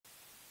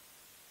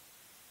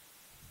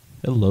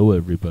Hello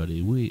everybody,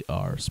 we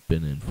are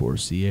spinning for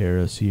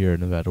Sierra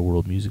Nevada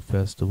World Music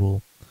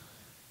Festival,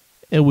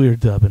 and we're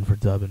dubbing for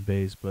Dub and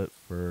Bass. But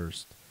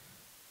first,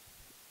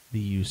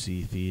 the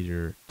UC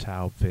Theater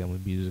Taub Family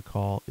Music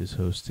Hall is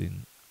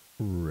hosting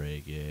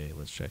Reggae.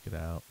 Let's check it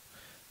out.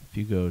 If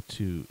you go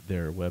to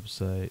their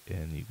website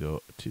and you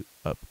go to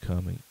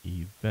upcoming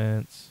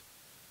events,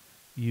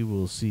 you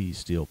will see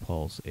Steel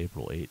Pulse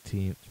April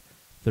 18th,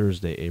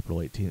 Thursday April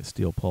 18th,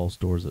 Steel Pulse,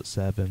 doors at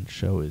 7,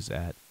 show is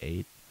at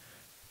 8.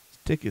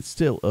 Tickets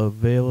still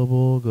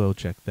available. Go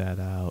check that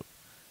out.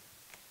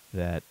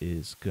 That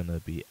is going to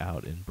be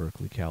out in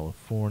Berkeley,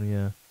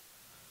 California.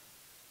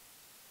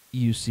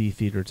 UC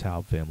Theater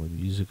Taub Family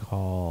Music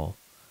Hall.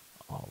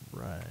 All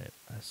right.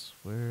 I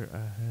swear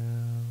I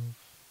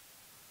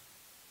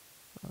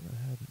thought I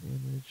had an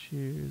image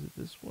here. Is it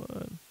this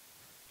one?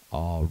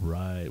 All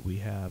right. We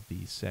have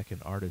the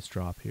second artist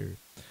drop here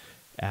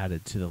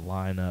added to the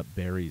lineup.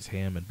 Barry's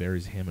Hammond.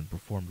 Barry's Hammond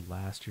performed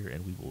last year,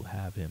 and we will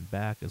have him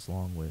back as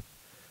long with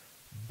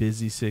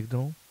Busy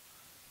Signal,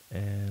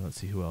 and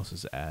let's see who else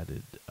is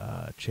added.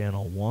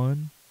 Channel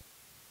 1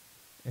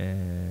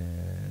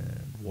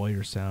 and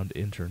Warrior Sound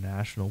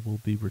International will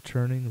be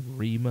returning.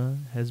 Rima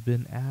has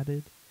been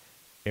added.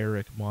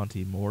 Eric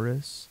Monty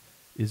Morris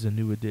is a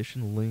new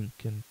addition.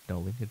 Lincoln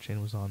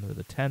Chain was on there.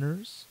 The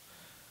Tenors,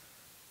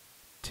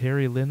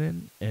 Terry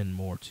Lennon, and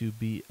more to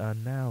be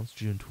announced.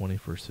 June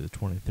 21st to the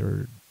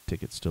 23rd.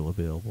 Tickets still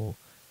available.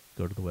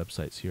 Go to the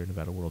websites here,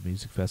 Nevada World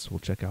Music Festival,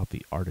 check out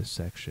the artist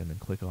section, and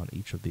click on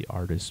each of the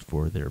artists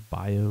for their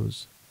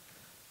bios.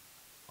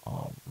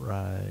 All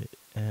right,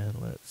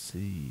 and let's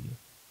see.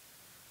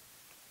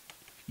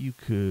 If you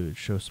could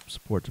show some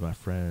support to my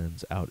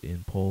friends out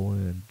in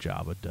Poland,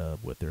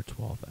 Jabbadub with their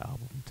 12th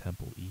album,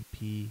 Temple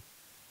EP.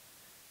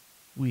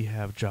 We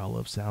have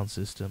Jabbadub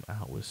Soundsystem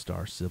out with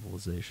Star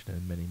Civilization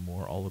and many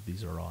more. All of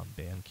these are on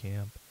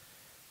Bandcamp.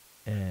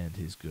 And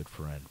his good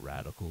friend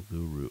Radical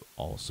Guru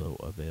also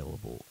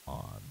available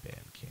on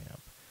Bandcamp.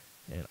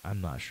 And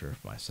I'm not sure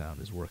if my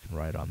sound is working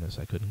right on this.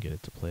 I couldn't get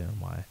it to play on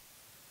my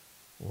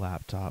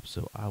laptop,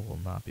 so I will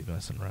not be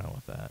messing around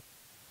with that.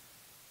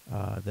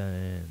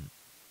 Then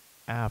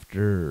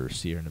after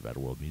Sierra Nevada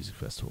World Music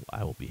Festival,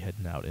 I will be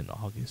heading out in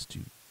August to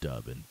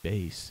Dub and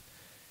Bass.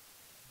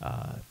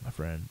 My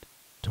friend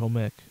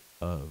Tomek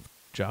of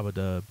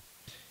Jabbadub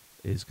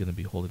is going to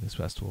be holding this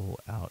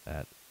festival out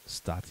at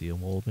Stacja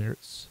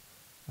Wolimierz.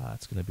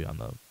 It's going to be on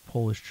the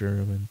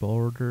Polish-German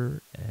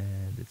border,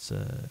 and it's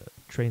a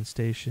train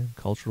station,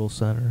 cultural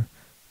center.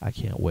 I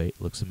can't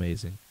wait. Looks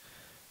amazing.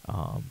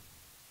 And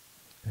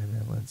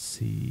then let's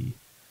see.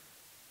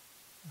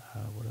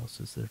 What else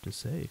is there to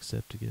say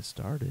except to get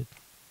started?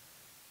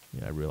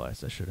 Yeah, I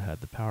realized I should have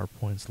had the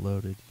PowerPoints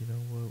loaded. You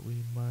know what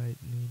we might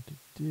need to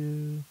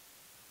do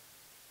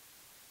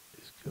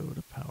is go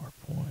to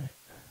PowerPoint.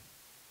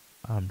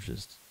 I'm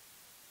just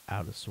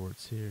out of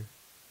sorts here.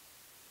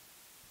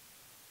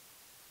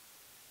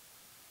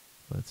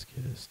 Let's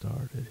get it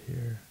started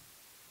here.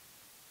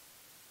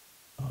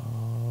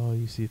 Oh,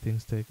 you see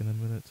things taking a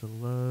minute to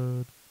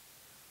load.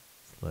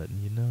 It's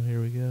letting you know.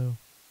 Here we go.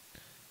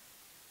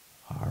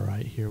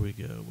 Alright, here we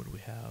go. What do we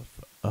have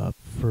up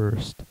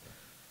first?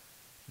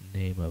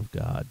 Name of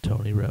God,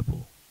 Tony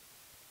Rebel.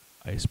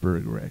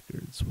 Iceberg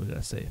Records. We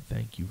gotta say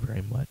thank you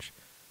very much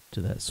to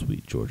that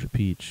sweet Georgia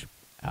Peach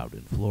out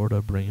in Florida,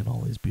 bringing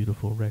all these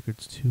beautiful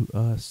records to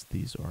us.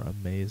 These are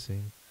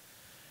amazing.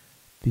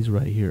 These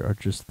right here are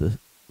just the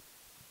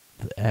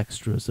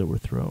extras that were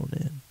thrown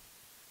in.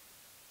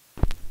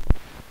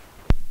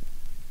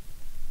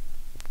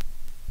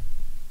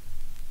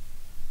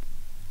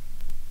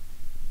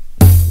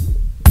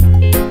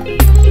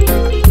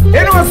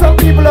 You know some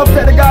people up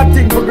there, they got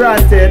things for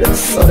granted.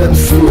 So them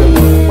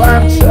sure. But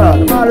I'm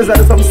sure them always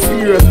had some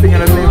serious thing in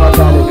the name of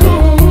God.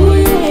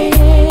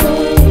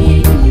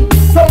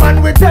 So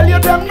man, we tell you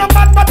them no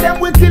bad, but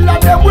them we kill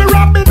and them we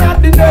robbing at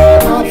the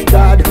name of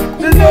God.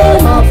 The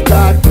name of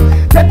God.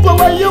 Take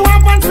away you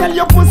have and sell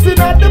your pussy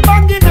at the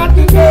banging at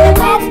the name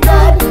of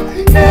God.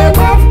 Name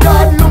of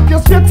God. Look you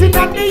straight in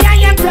at the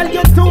eye and tell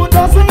you 2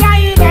 dozen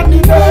lying at the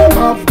name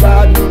of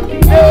God.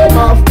 Name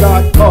of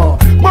God. Oh,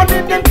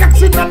 money them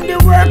catching and the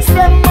words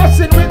them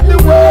mashing with the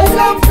words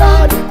of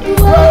God.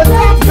 Words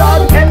of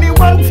God.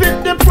 Anyone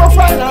fit the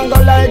profile and go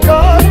like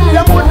God.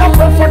 Them would not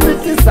prefer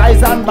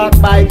criticize and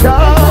back by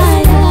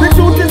God. The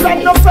truth is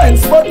an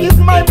offense, but it's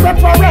my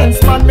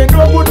preference. Man, me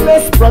no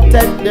goodness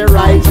protect the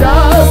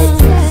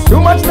righteous. Too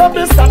much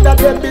double standard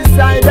them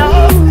beside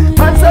us.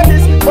 Man say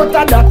this, but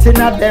a that in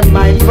a them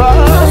mind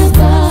first.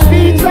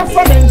 Speech of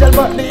an angel,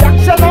 but the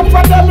action of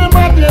a devil.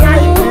 Mad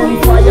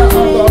lightning, fire of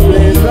a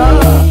blazer.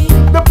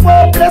 The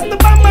poor bless the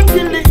bomb and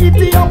kill the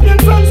Ethiopian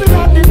sons in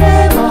the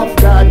name of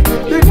God.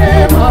 The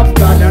name of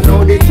God. I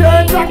know the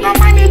church are gonna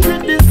manage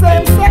with the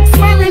same sex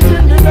marriage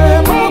in the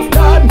name of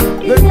God.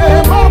 The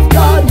name of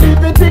God.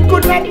 Liberty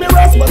could not be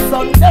rest, but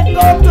Sunday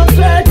go to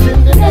church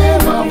in the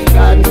name of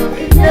God.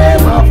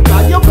 Name of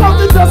God. You come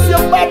to just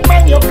your bad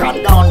man, you cut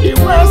down the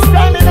worst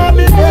crime in the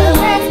name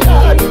of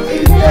God.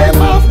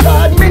 Name of God.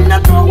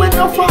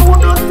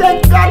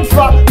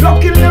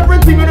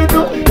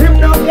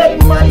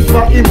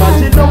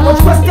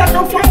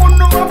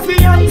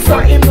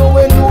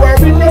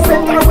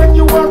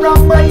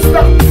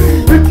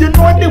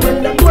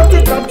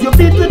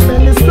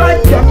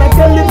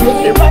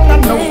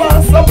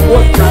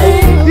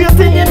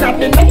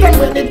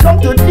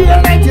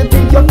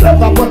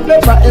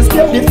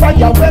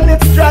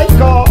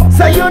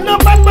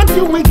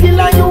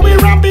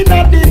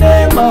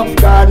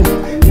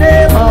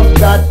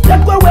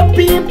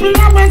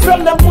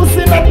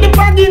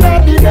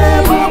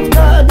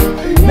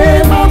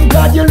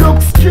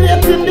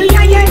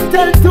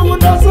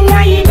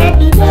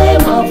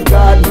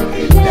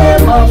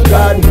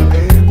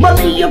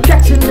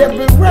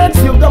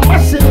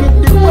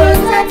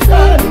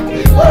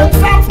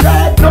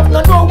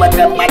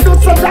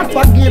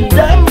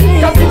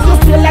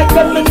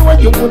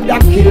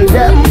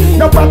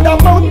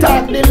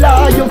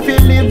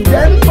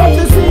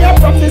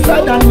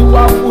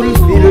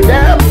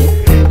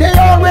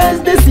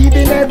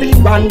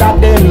 under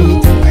the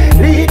heat.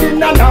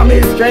 Leading an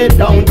army straight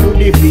down to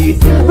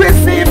defeat.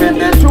 Receiving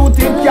the truth,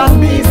 it can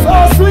be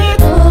so sweet.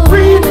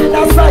 Breathing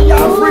a sigh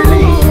of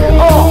relief.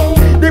 Oh,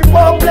 the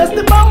poor bless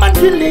the bomb and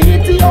kill the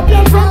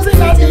Ethiopian friends in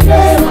the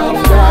name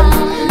of God.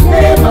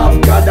 Name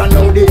of God. And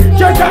now the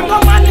church and go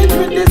manage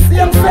with the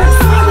same sex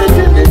spirit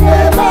in the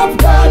name of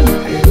God.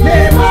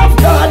 Name of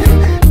God.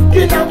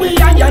 Killer we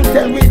iron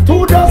tell we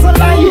 2 dozen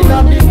lying in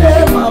the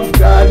name of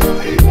God.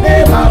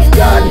 Name of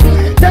God.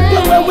 Take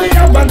away we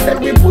have and tell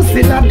we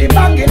pussy not the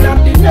bag in the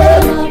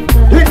name.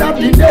 In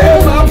the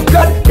name of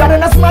God. God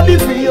and a smarty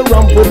for your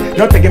rumble.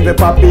 Not taking the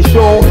papi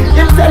show.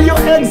 He'll tell you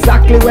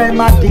exactly where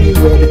my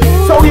deal with.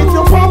 So if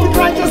you want with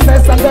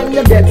righteousness and then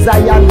you get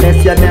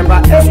Zioness, you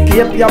never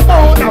escape your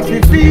bound if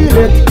you feel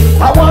it.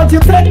 I want you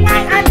to take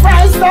my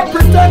advice, stop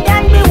pretend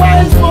and be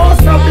wise.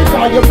 Most of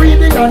before you're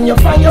breathing and you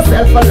find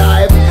yourself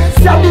alive.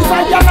 Still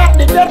desire not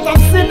the death of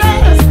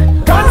sinners,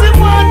 cause he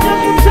wants you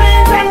to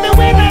change and be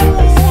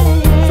winners.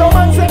 So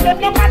once you get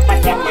no man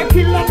but them a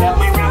killer, them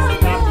a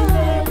rapping at the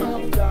name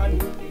of God.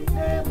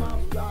 Name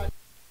of God.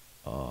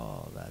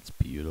 Oh, that's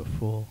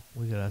beautiful.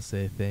 We gotta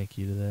say thank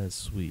you to that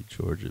sweet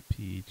Georgia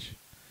Peach.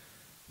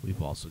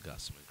 We've also got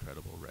some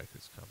incredible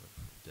records coming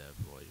from Dev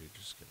Roy. You're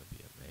just gonna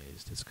be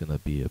amazed. It's gonna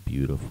be a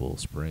beautiful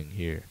spring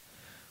here.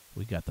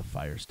 We got the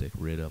Firestick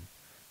Rhythm,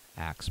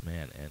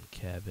 Axeman, and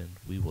Kevin.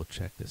 We will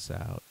check this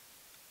out,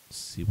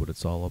 see what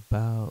it's all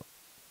about.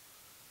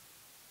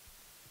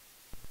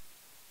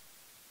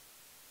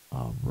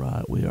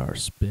 Alright, we are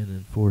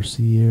spinning for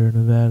Sierra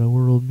Nevada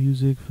World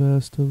Music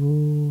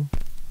Festival.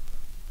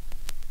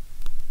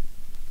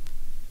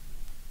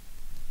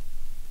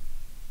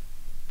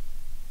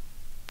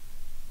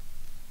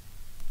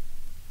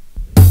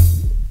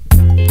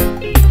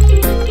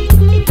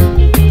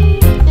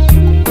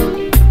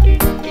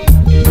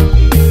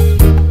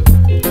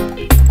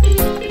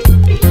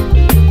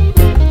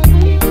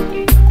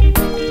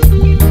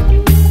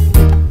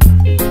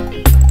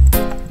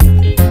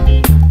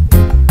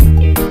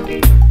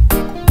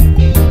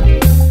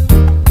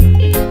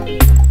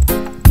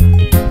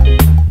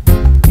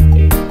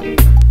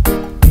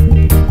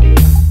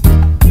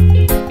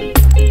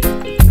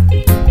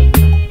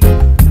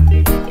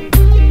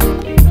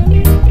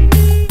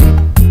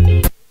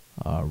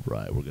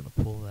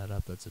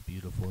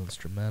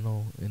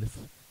 Instrumental, and if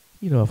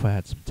I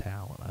had some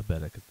talent, I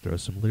bet I could throw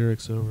some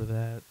lyrics over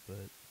that,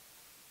 but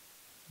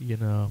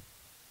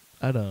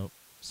I don't.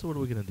 So what are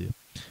we gonna do?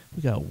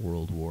 We got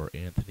World War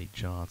Anthony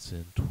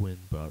Johnson, Twin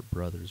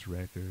Brothers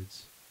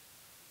Records.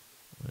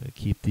 I'm gonna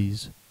keep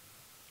these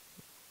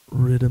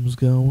rhythms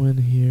going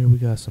here. We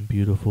got some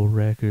beautiful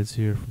records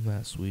here from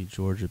that sweet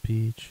Georgia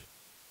Peach.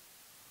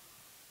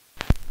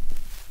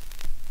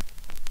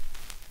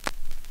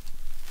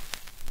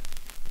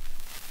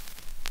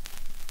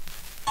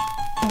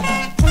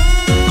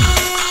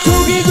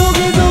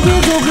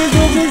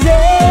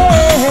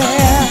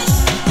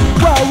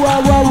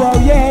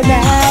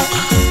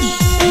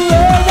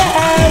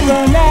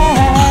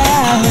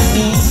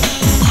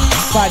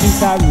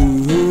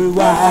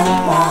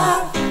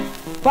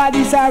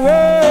 Padis a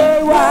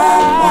real war.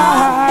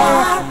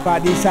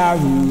 Padis a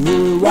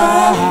real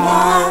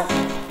war.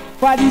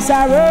 Padis a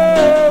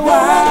real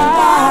war.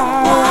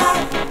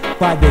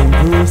 For them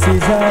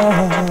versus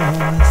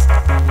us.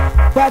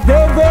 For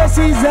them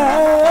versus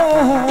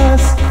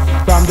us.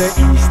 From the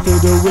east to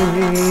the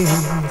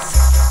west,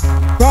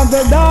 from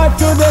the north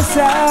to the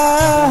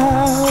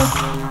south,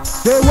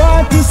 they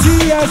want to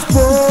see us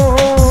poor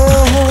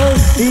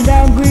in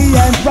hungry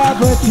and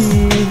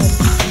poverty.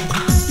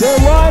 They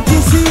want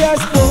to see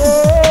us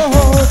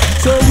poor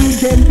so we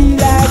can be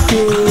like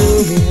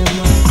them.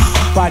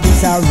 For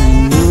this a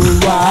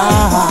real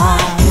war.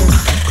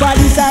 For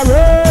this a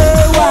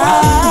real war.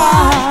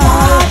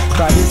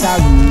 For this a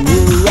real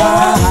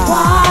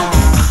war.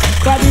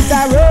 For this a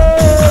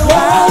real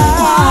war.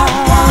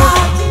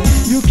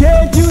 You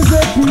can't use the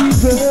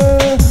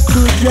people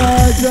to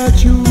judge the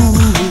truth.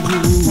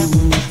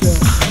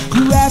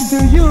 You have to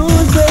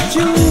use the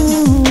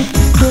truth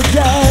to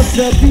judge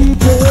the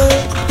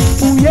people.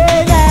 Ooh,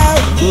 yeah, now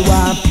we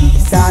want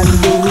peace and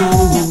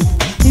love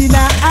in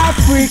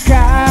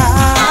Africa.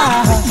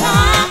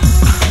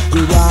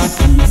 We want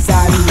peace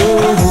and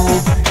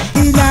love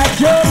in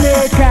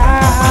Jamaica.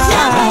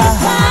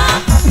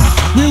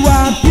 We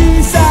want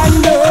peace and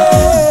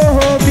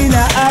love in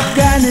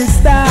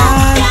Afghanistan.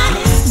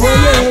 Oh,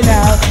 yeah,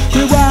 now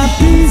we want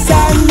peace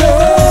and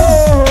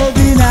love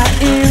in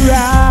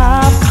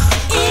Iraq.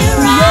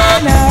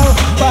 Yeah, now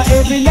for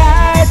every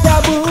night a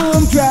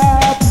boom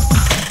drop.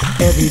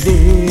 Every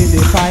day the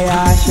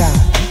fire shot.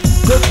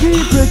 The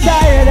people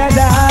tired of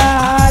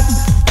that.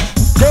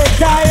 They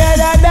tired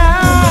of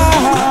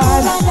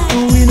that.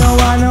 We don't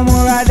want no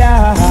more of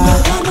that.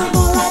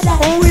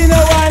 We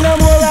don't want no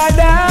more of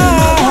that.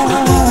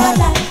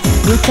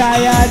 We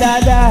tired of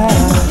that.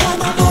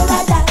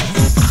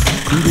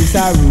 This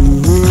a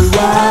real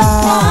war.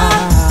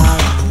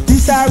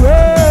 This a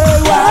real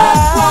war.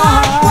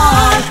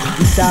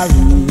 This a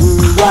real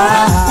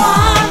war.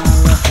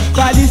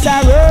 For this a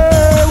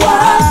real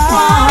war.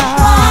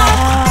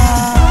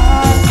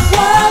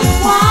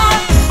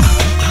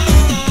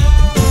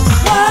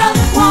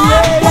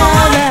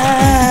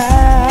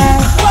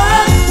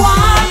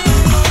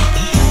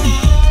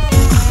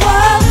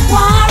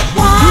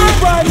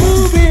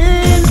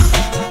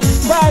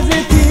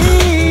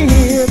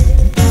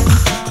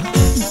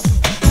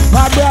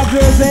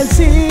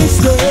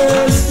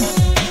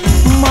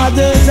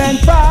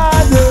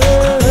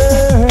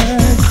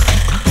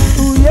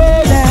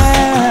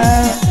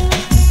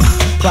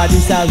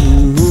 a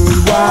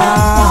rude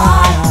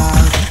war.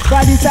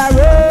 For this a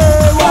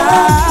rude war.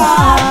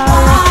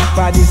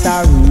 For this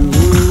a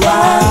rude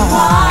war.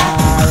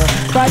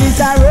 For this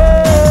a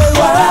rude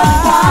war.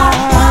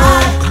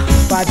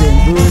 For them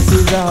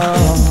versus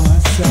us.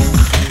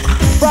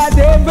 For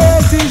them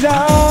versus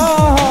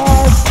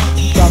us.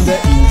 From the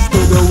east to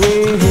the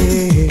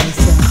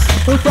west,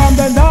 from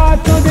the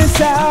north to the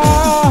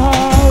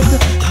south,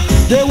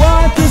 they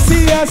want to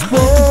see us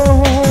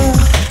poor,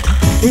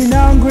 in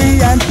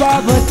hungry and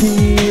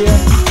poverty.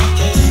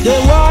 They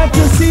want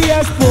to see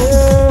us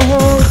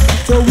poor,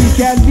 so we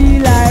can be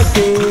like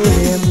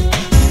them.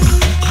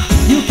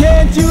 You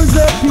can't use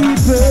the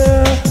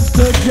people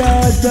to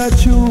judge the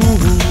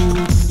truth.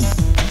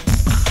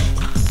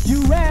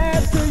 You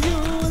have to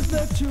use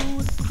the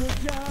truth to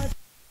judge.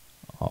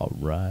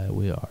 Alright,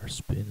 we are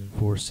spinning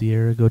for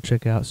Sierra. Go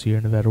check out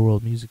Sierra Nevada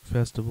World Music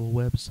Festival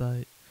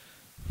website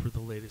for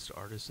the latest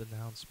artist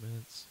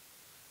announcements.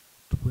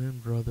 Twin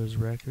Brothers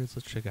Records.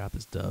 Let's check out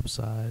this dub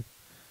side.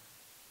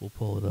 We'll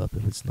pull it up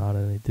if it's not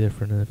any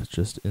different and if it's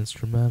just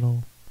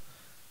instrumental.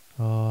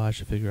 Oh, I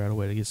should figure out a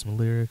way to get some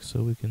lyrics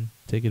so we can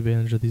take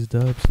advantage of these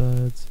dub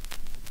sides.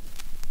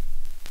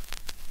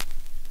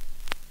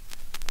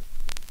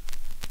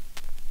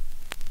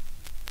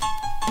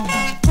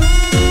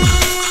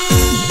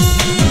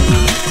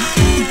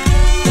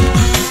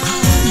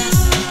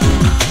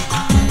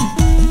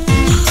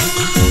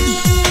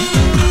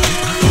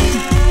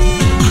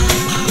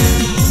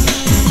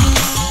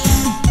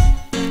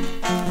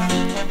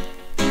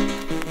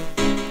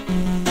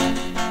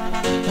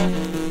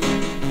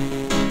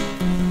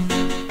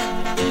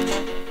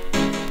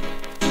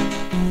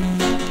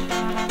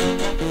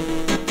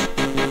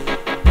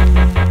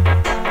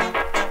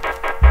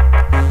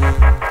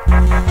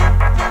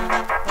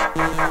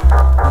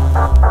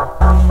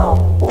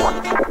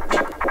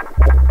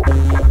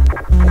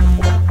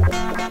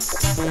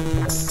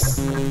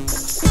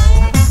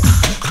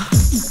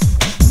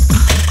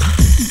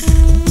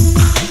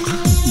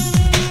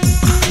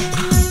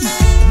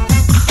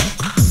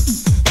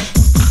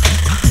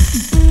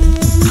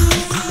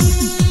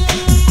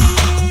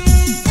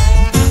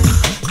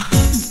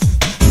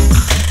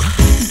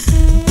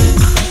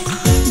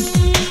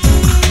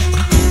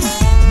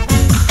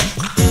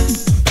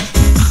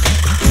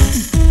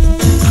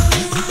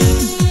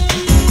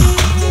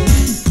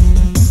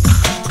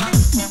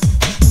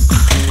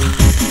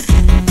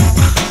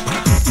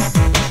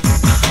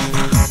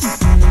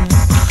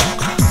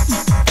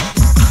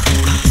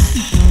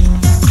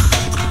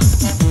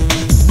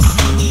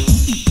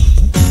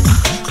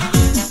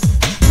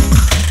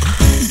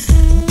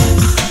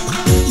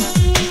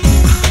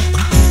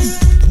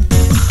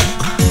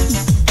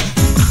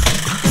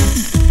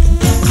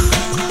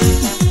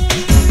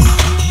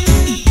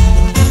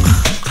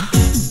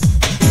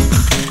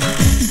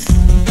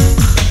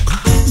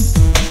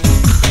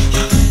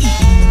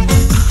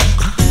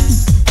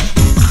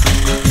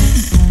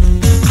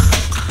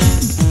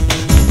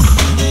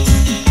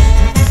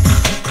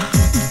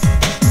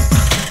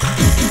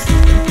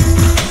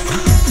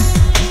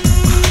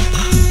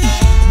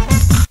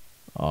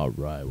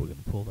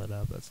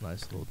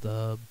 Nice little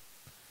dub.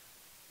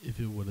 If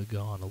it would have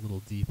gone a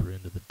little deeper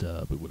into the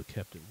dub, it would have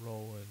kept it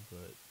rolling,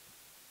 but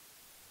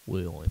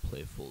we only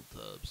play full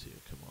dubs here.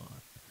 Come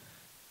on.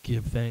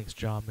 Give thanks,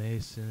 John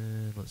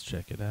Mason. Let's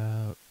check it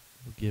out.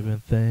 We're giving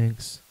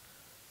thanks.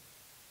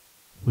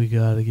 We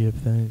gotta give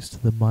thanks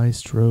to the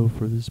maestro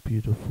for this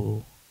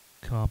beautiful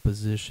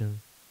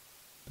composition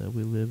that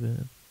we live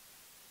in.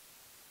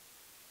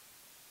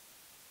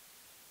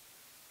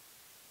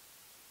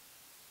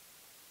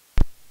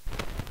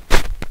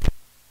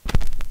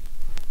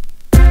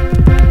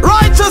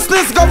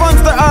 Righteousness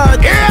governs the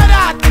earth. Hear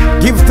that?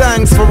 Give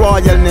thanks for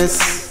royalness.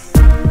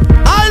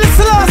 I'll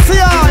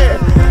Selassie.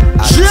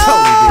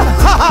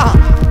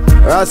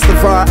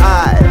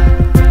 Rastafari.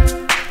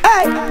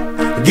 Hey.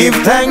 Give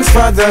thanks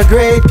for the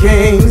great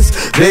kings.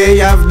 They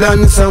have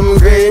done some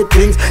great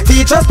things.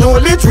 Teach us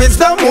knowledge,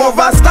 wisdom,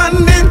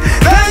 overstanding.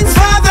 Thanks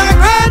for the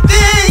great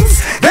things.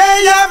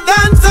 They have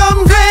done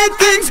some great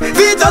things.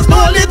 Teach us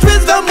knowledge,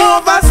 wisdom,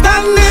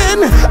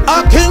 overstanding.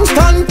 A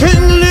Kingston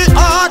kingly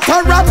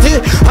authority,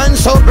 and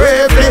so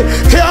bravely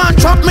can't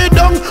trap me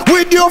down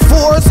with your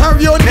force or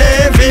your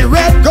navy.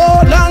 Red,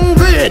 gold and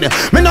green,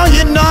 me know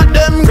you not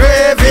them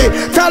gravy.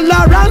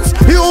 Tolerance,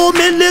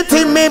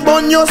 humility, me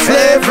burn your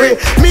slavery.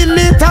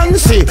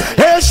 Militancy,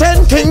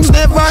 Asian kings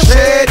never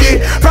shady.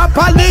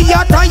 Properly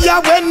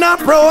attire when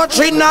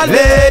approaching a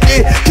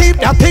lady. Keep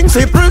the things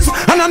secrets,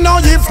 and I know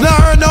you've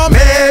learned, or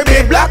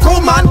maybe black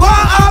woman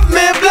won't have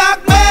me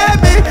black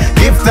baby.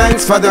 Give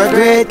thanks for the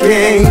great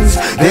kings.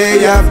 They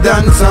have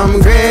done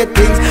some great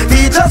things.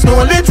 Teach us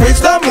knowledge,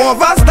 wisdom,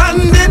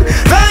 overstanding.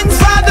 Thanks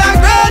for the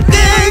great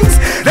things.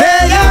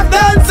 They have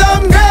done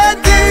some great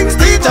things.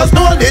 Teach us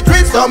knowledge,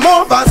 wisdom,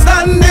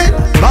 overstanding.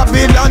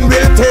 Babylon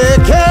will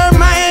take care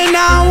mine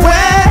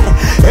away.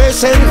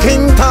 Asian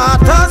king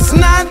taught us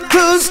not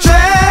to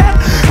stray.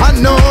 I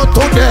know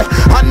today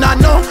and I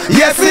know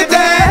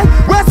yesterday,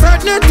 where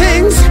certain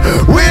things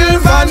will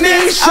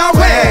vanish. vanish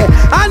away.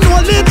 And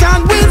knowledge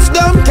and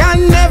wisdom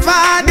can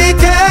never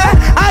decay.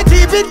 I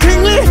keep it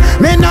kingly,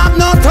 me not have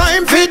no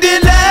time for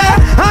delay.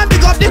 I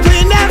pick up the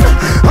queen them,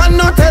 and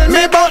not tell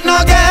me about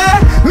no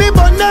gay. Me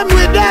burn them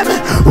with them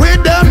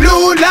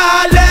blue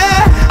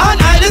lale. And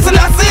I listen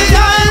to see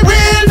I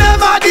will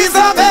never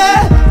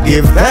disobey.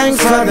 Give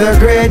thanks for the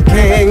great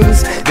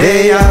kings,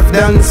 they have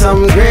done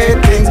some great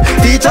things.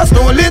 Teach us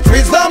knowledge,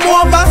 wisdom,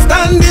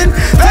 understanding.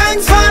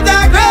 Thanks for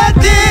the great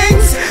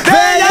kings,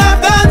 they have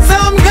done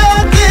some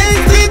great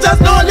things. Teach us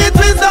knowledge,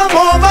 wisdom,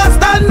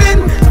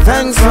 understanding.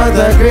 Thanks for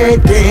the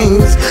great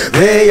kings,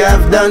 they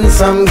have done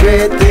some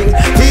great things.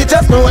 Teach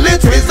us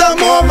knowledge, wisdom,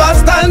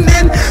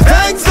 understanding.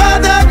 Thanks for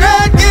the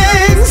great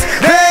kings,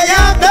 they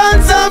have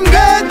done some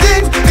great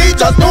things.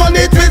 Teach us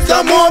knowledge,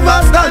 wisdom,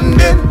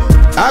 understanding.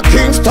 A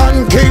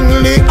Kingston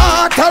kingly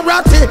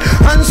authority,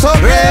 and so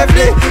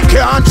bravely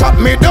can't chop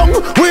me down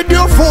with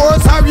your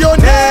force of your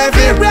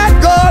navy. Red,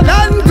 gold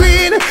and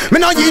green, me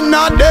no in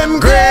a them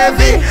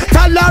gravy.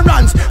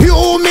 Tolerance,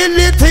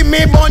 humility,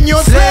 me burn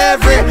your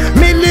slavery.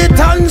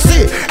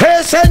 Militancy,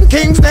 Haitian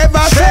kings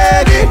never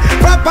shady.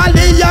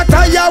 Properly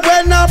attire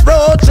when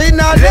approaching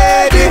a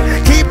lady.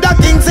 Keep the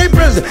king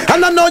simple,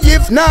 and I know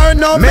if now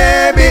no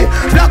maybe.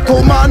 Black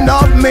woman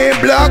of me,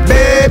 black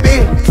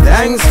baby.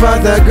 Thanks for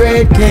the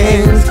great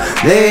kings,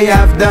 they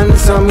have done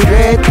some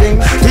great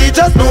things. Teach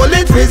us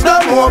knowledge,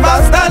 wisdom,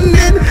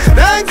 understanding.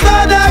 Thanks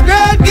for the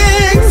great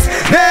kings,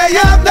 they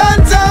have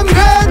done some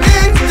great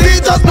things.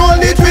 Teach us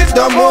knowledge,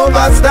 wisdom,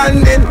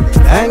 understanding.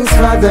 Thanks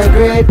for the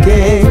great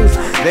kings,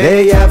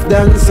 they have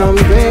done some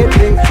great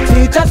things.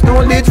 Teach us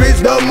knowledge,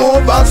 wisdom,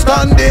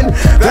 understanding.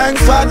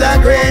 Thanks for the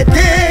great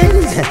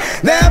kings,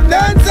 they have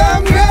done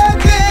some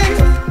great things.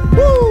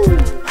 Woo!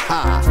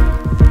 Ha!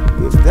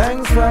 Give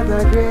thanks for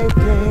the great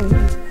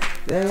kings,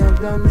 they have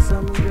done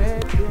some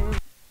great things.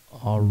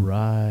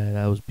 Alright,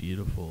 that was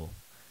beautiful.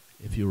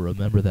 If you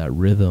remember, that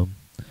rhythm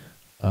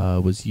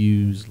was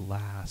used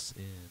last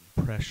in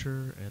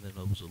Pressure, and then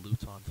it was a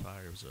Luton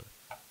Fire. It was a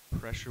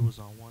Pressure was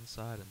on one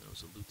side, and there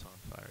was a Luton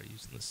Fire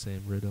using the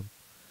same rhythm.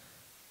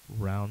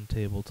 Round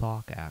Table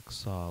Talk,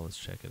 Axaw, let's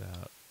check it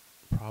out.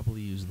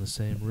 Probably using the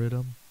same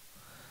rhythm.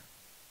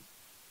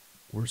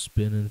 We're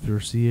spinning for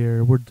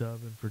Sierra, we're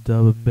dubbing for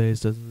dub and bass.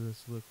 Doesn't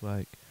this look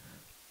like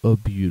a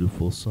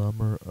beautiful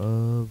summer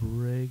of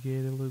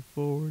reggae to look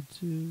forward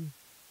to?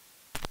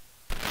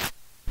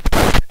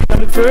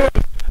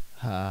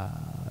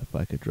 If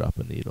I could drop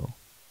a needle.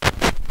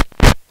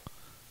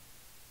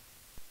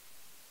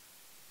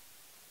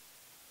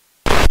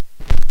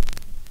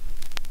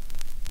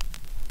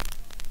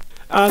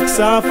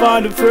 Axa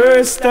for the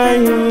first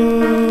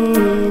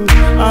time,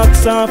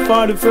 Axa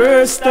for the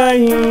first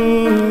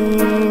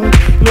time.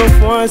 No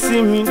one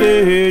see me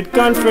dead,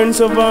 conference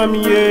over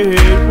me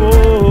head,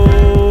 boy.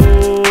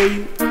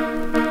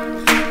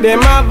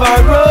 Them have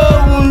a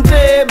round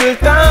table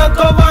talk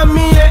over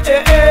me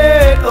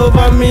head,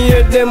 over me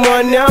head. Them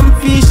want yam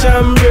fish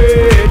and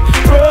bread.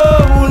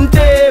 Round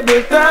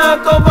table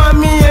talk over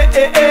me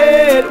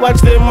head.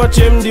 Watch them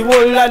the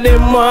whole of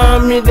them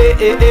want me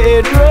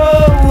dead.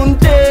 Round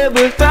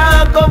table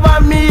talk over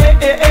me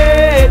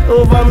head,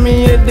 over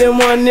me head. Them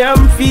want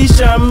yam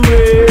fish and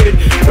bread.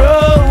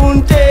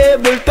 Round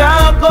table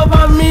talk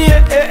over me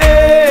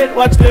head.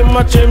 Watch them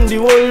the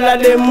whole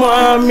of them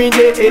want me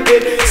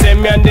dead. Say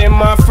me and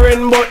them a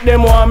friend, but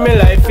them want me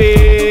life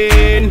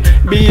in.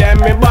 Behind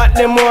me but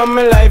them want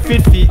me life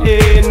it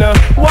in.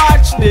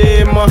 Watch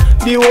them,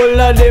 the whole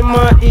of them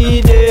a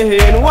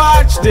eating.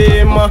 Watch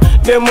them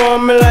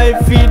want me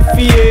life it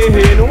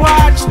in.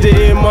 Watch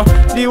them,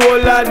 the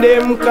whole of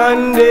them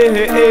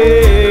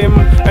condemn.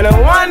 And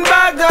one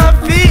bag of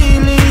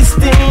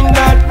Philistine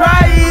that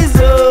rise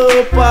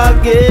up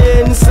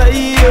against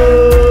you.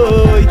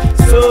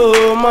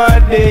 So my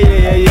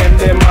day and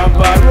them have a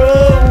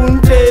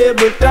round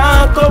table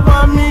talk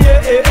over me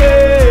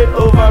head,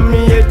 over me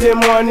head. Them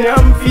want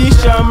yam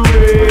fish and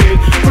bread.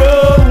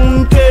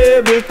 Round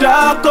table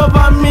talk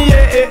over me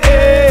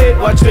head.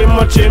 Watch them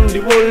the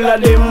whole of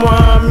them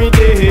want me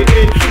dead.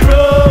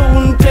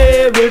 Round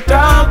table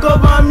talk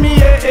over me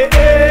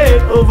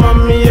head, over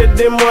me head.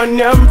 Them want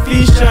yam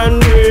fish and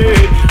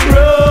bread.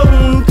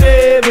 Round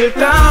table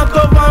talk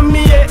over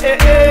me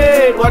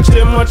head. Watch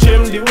them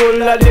the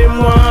whole of them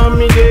want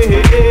me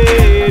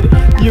dead.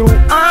 You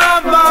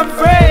have a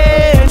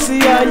friend, see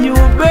how you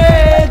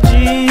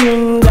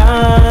begging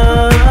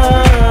God.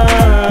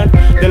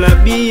 Then I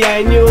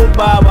behind you,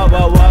 Baba,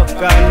 what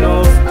kind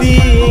of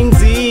things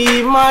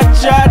he might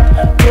chat.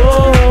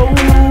 Oh,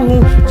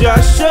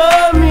 just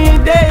show me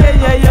there,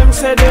 yeah,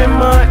 say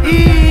them a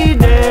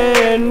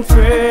Eden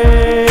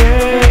friend.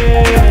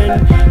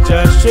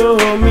 Just show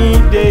me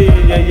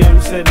there, yeah,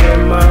 say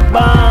them a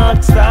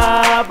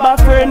backstabber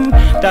friend.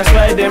 That's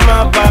why them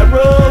have a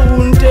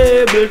round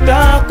table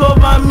talk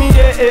over me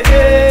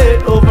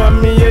head, over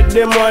me head.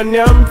 Them want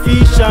yam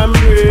fish and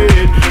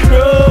bread.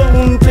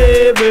 Round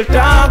table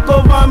talk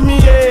over me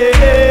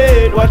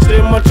head. Watch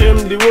them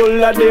the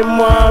whole of them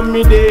want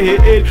me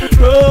dead.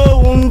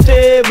 Round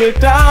table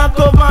talk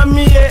over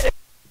me head.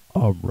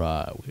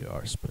 Alright, we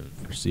are spinning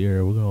for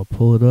Sierra. We're going to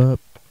pull it up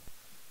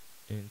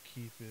and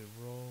keep it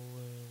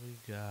rolling. We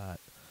got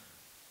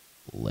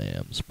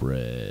Lamb's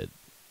Bread,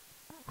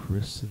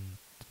 Christen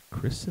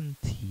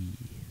Tea.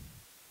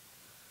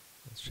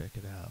 Let's check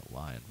it out.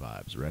 Lion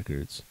Vibes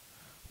Records.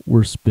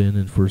 We're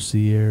spinning for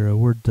Sierra.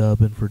 We're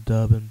dubbing for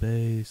dub and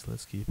bass.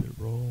 Let's keep it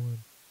rolling.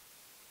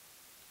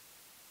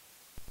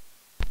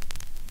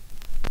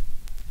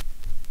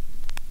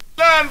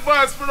 Lion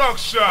Vibes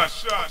Production.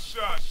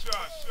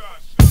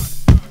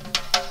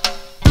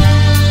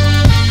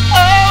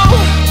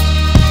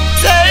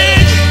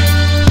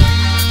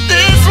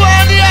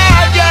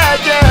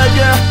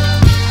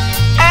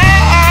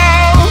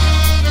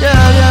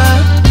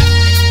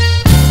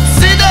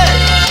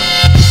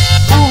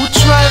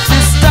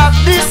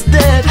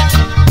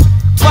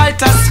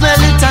 White and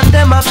smell it and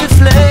them have to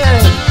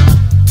flare.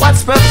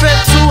 What's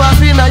perfect to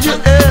have in your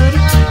head?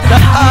 The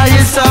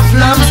highest of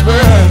lamb's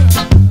bread.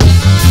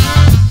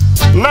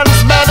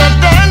 None's better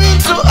than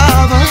to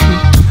have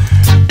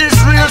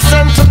Israel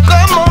sent to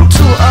come on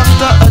to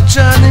after a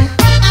journey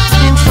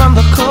in from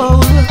the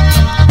cold.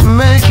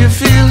 Make you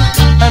feel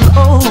an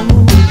old.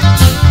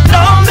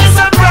 Don't be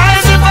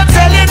surprised if I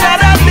tell you that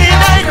I need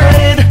a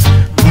grade.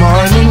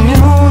 Morning,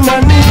 noon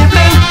and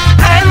evening.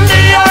 And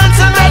the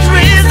ultimate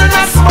reason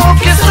I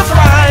smoke is to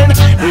find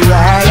the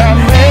art of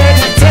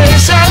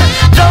meditation.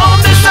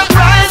 Don't be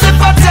surprised if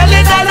I tell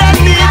you that I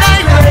need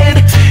a grade.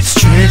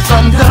 Straight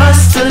from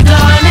dusk till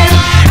dawning.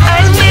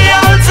 And the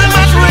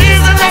ultimate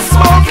reason I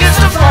smoke is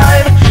to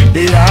find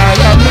the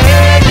art of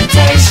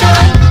meditation.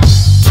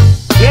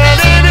 Get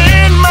it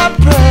in my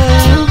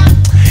brain.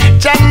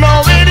 I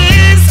know it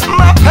is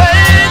my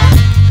pain.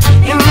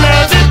 In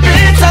every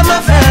beat of my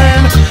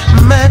vein.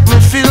 Make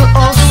me feel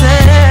all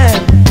sad.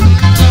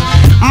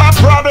 My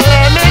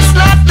problem is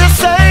not the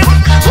same.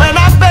 When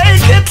I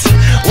bake it,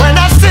 when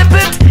I sip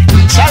it,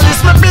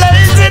 chalice me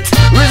blaze it,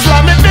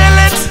 Rizla me bill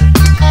it.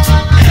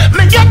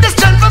 Me get the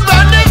strength for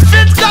burning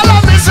fit.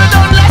 Color me so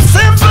don't let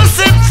simple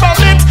sip from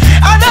it.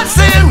 And I'm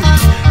saying,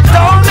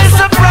 don't be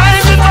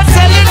surprised if I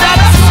tell you that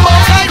I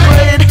smoke high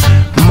grade.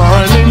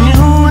 Morning,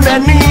 noon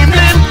and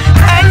evening.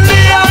 And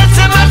the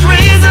ultimate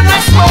reason I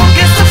smoke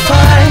is to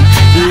find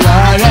the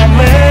art of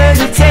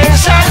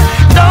meditation.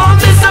 Don't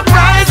be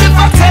surprised if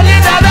I tell you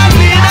that I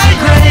need high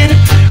grade.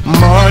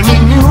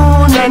 Morning,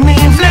 noon and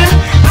evening.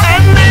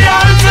 And the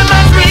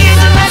ultimate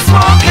reason I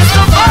smoke is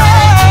to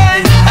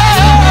find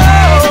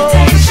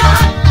meditation.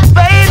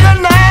 Fade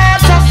and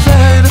not a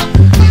fade.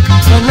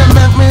 When they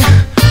make me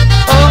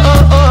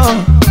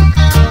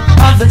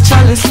have the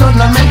chalice load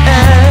on my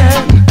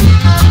hand.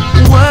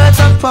 Words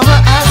of power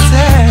I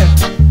said.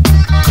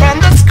 From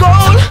the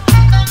skull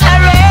I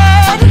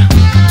read.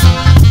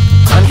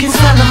 On King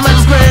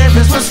Solomon's grave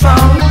it was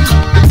found.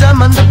 The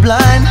dumb and the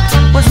blind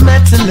was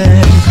met to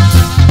live.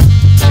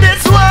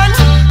 This one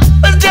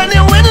was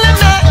genuinely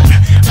made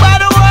by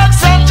the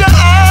works of your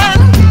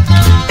hand.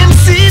 In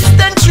seeds,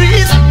 then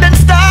trees, then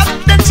stop,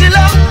 then chill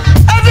up.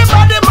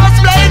 Everybody must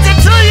blaze it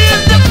to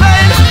ease the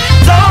pain.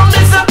 Don't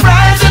be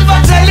surprised if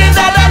I tell you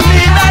that I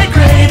need high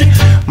grade.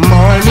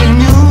 Morning,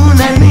 noon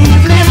and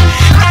evening.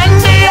 And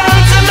the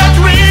ultimate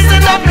reason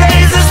I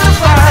blaze is to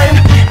find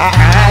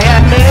I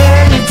am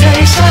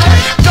meditation.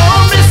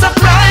 Don't be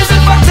surprised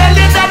if I tell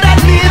you that I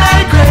need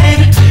high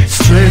grade.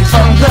 Straight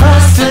from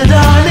dusk to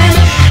dawning.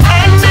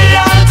 And the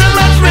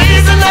ultimate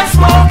reason I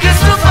smoke is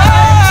to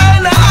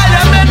find I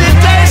am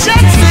meditation.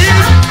 See,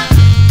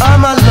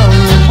 I'm a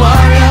lonely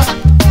warrior,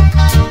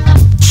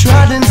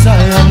 treading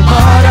Zion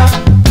border,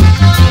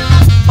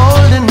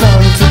 holding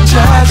on to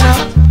Georgia.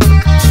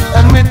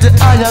 And with the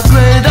higher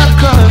grade of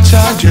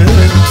culture, yeah,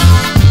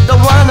 the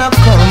one I've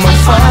come a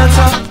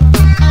falter.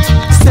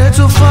 Stay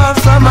too far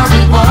from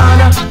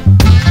marijuana.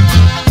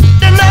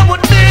 Then I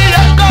would be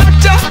a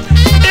culture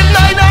if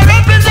I don't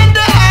represent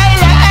the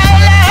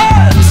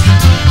islands.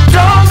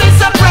 Don't be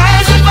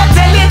surprised if I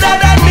tell you that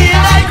I need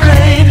high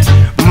grade.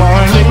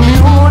 Morning,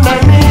 noon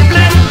and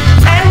evening.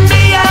 And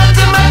the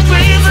ultimate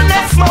reason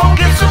that smoke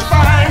is to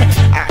find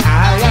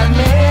I am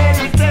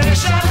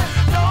meditation.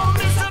 Don't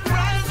be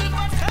surprised if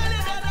I tell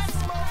you that I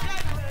smoke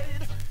high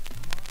grade.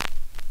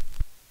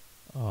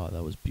 Oh,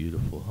 that was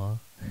beautiful, huh?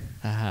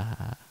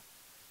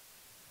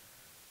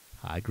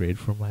 High grade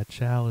for my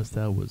chalice.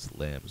 That was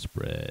Lamb's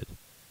Bread.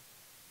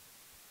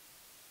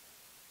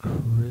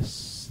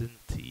 Christen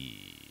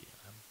Tea.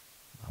 I'm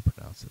not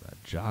pronouncing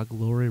that. Jah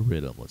Glory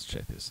Rhythm. Let's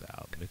check this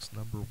out. Mix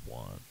number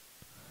 1.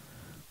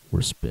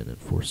 We're spinning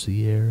for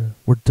Sierra.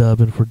 We're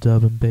dubbing for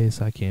dub and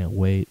bass. I can't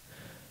wait.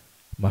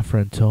 My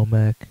friend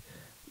Tomek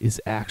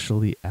is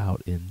actually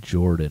out in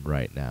Jordan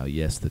right now.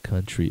 Yes, the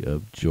country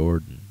of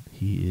Jordan.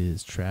 He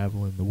is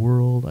traveling the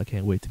world. I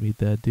can't wait to meet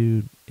that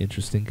dude.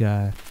 Interesting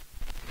guy.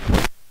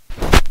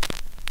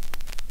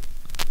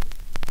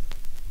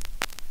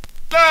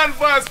 Lion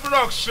Vibes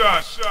Production.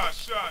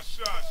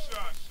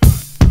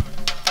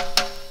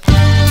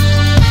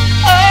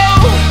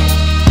 Oh,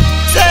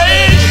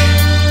 take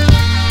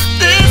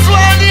this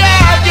one,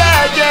 yeah.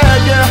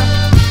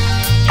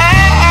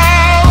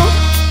 Oh,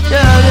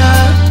 yeah.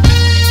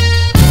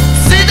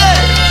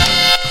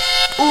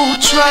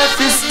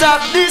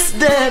 stop this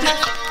dead.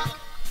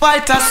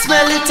 Fighters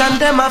smell it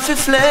and them have to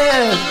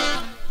flare.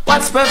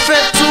 What's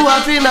perfect to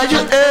have in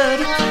your head?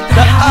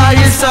 The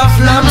highest of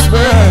lamb's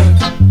bird.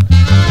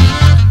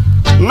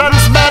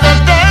 None's better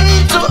than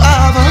to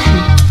have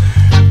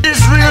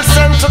this real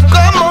sense to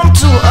come on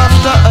to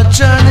after a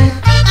journey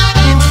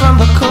in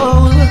from the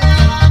cold.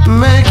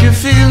 Make you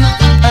feel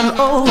an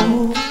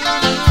old.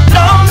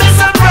 Don't be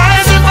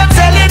surprised if I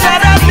tell you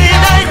that I need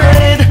a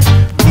grade.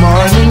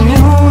 Morning,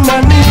 noon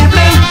and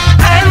evening,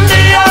 and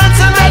the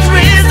ultimate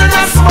reason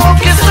I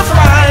smoke is to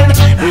find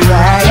the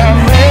eye of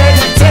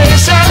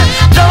meditation.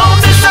 Don't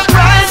be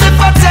surprised if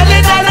I tell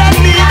you that I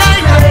need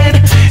a grade.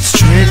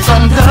 Straight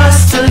from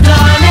dusk till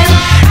dawning,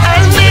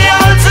 and the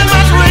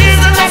ultimate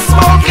reason I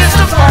smoke is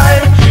to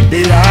find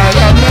the eye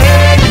of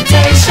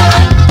meditation.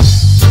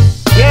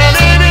 Get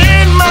it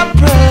in my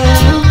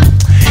brain,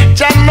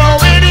 just know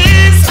it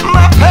is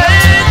my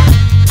pain.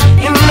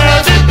 In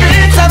every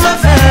beat of my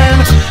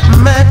vein,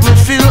 make me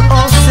feel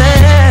all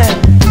sad.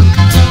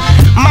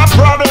 My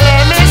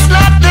problem is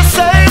not the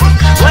same.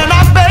 When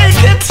I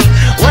bake it,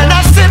 when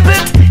I sip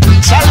it,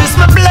 chalice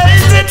me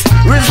blaze it,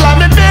 Rizla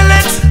me bill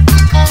it.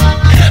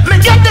 Me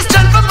get the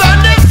strength for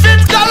burning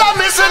fit, color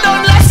me so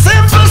don't let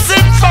simple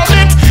sit from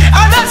it.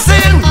 And I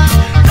sing,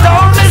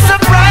 don't be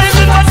surprised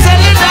if I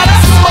tell you that I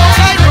smoke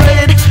high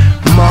grade.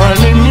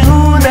 Morning,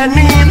 noon and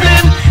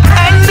evening,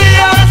 and the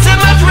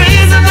ultimate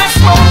reason I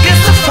smoke is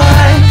to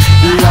find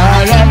the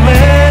eye of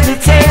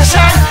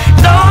meditation.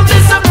 Don't be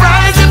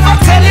surprised if I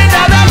tell you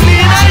that I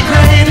need high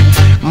grade.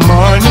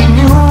 Morning,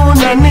 noon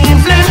and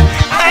evening,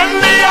 and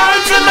the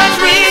ultimate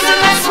reason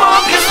I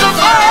smoke is to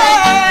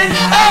find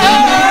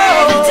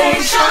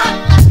meditation.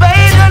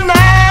 Spade and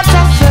not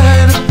a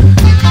third,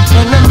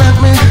 when they make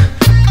me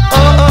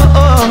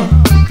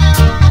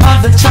of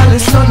the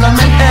chalice on my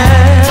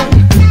head.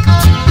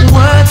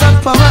 Words of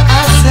power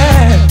I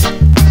said,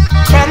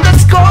 from the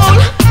skull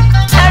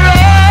I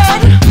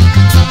read.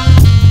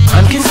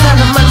 On King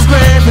Solomon's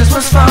grave this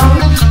was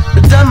found.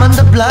 The dumb and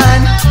the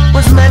blind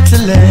was meant to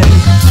live.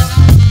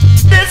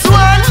 This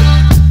one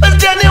was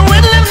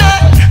genuinely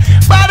made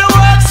by the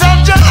works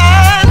of your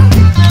hand.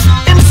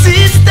 In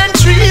seeds, then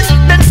trees,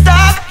 then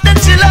stock, then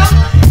chiller.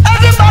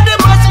 Everybody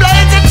must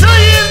blaze it to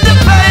ease the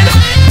pain.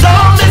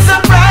 Don't be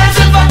surprised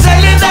if I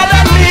tell you that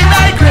I need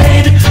high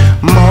grade.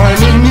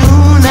 Morning,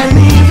 noon and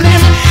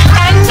evening,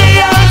 and the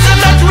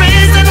ultimate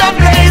reason I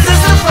blaze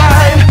is to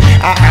find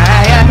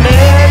I am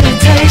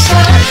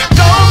meditation.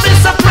 Don't be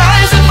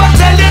surprised if I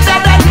tell you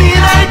that I need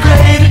high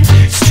grade.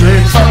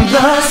 Straight from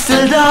dusk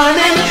till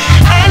dawning,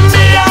 and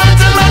the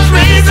ultimate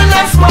reason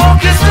I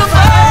smoke is to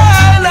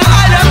find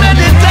I am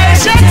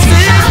meditation.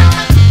 See,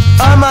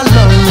 I'm a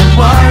lonely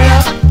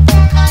warrior,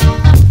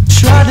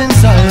 treading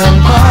Zion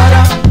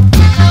border,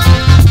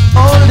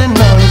 holding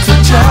on to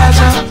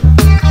Georgia,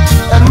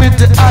 and with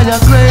the higher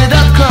grade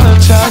of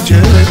culture, yeah.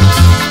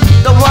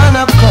 The one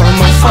I call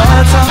my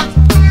father,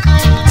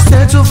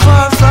 stay too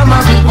far from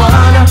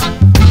marijuana.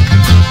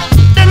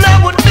 Then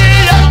I would be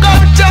a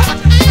culture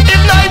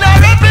if I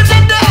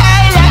represent the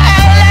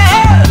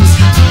islands.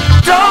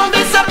 Don't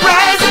be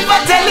surprised if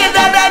I tell you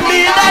that I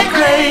need high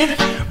grade.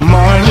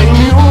 Morning,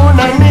 noon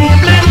and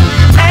evening,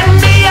 and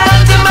the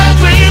ultimate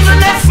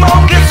reason that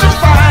smoke is to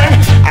find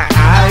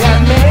I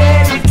am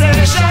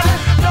meditation.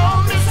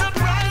 Don't be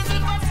surprised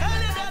if I tell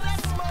you that I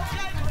smoke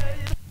high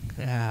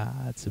grade. Ah,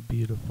 that's a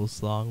beautiful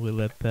song. We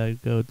let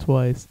that go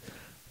twice.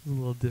 There's a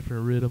little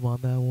different rhythm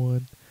on that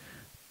one.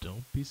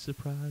 Don't be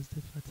surprised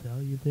if I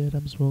tell you that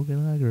I'm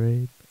smoking high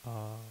grade.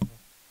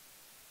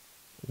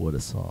 What a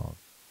song.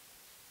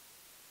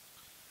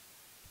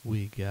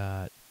 We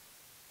got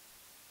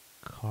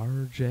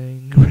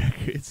Carjang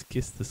Records,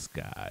 Kiss the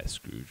Sky,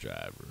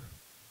 Screwdriver.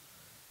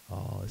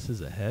 Oh, this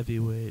is a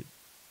heavyweight.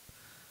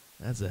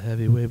 That's a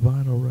heavyweight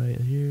vinyl right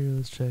here.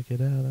 Let's check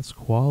it out. That's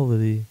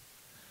quality.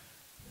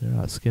 They're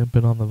not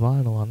skimping on the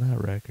vinyl on that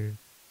record.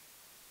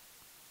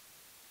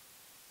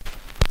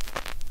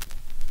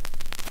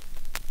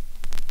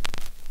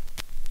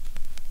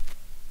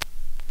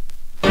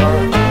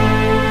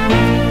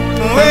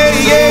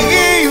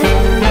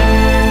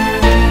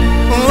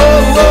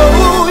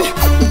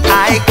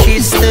 I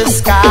kiss the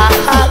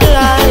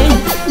skyline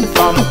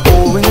from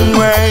pouring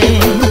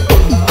rain.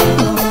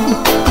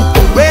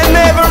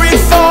 Whenever it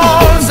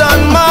falls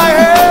on my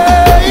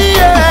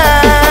head,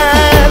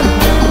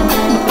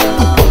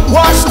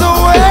 washed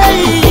away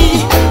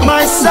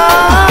my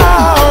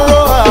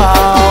sorrow.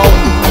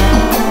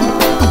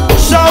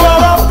 Shower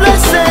of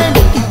blessing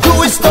to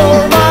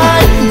restore my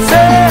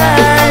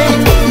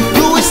faith,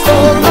 to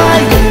restore my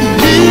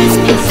peace.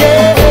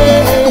 Yeah.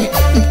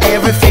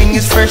 Everything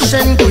is fresh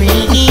and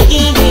green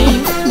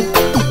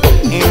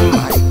in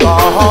my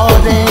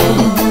garden.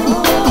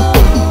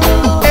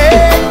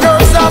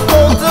 Acres of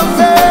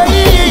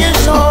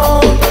cultivation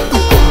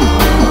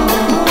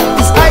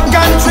is my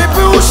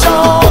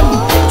contribution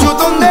to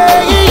the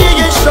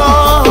nation.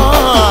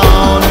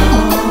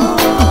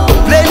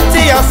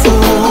 Plenty of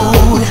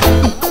food,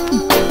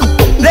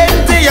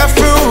 plenty of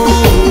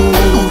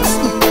fruits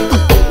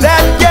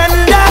that can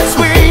last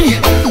me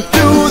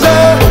through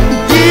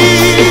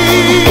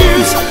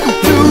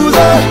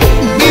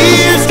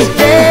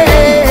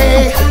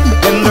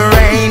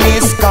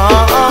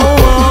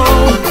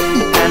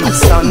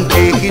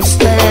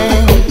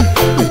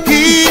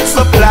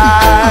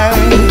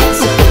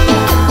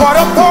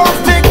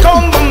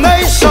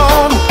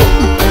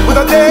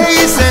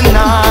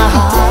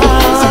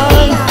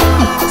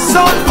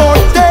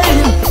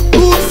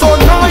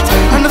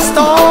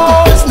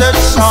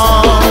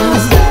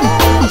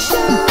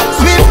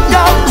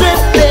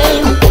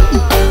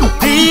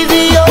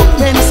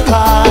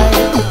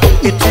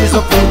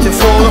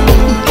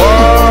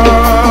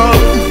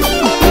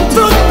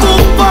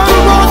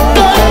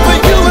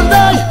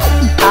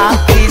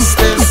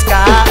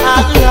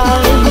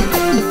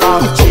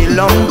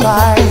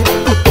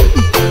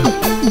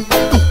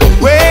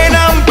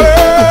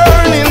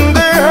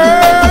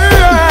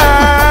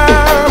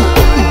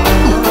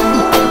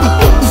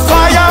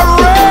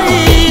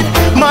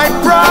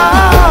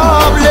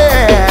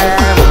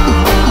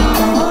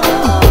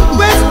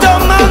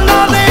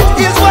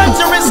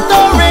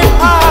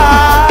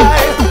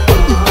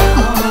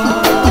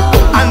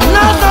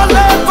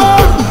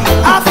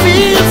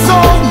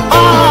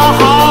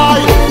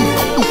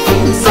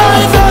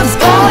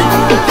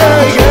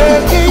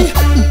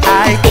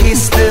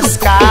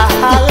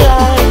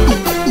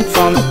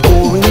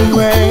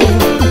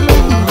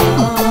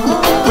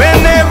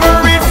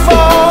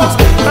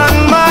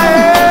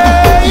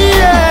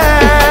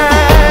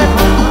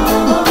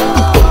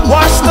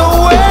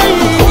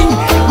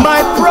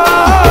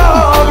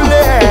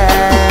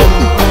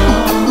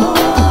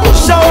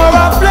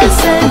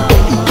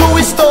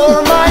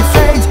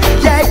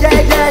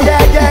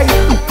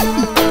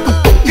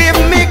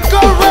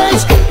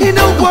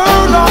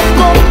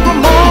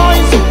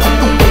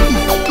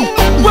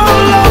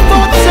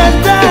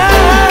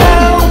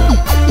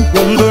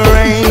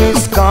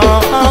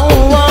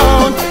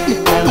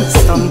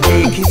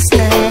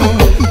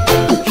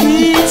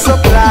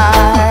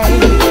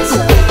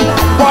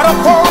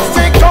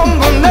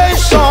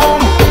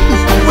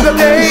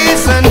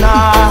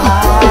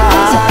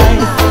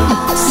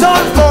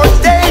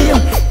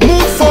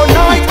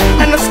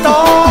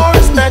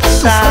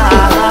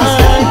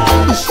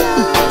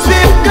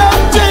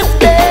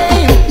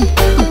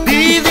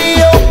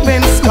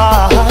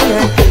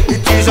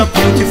a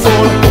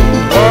beautiful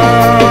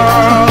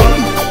world.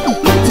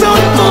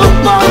 Don't put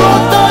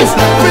paradise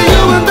for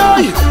you and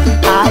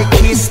I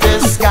kiss the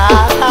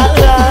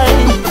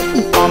skyline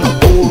on the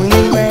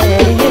pouring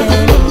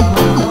rain.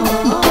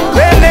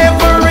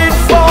 Whenever it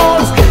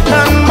falls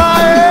on my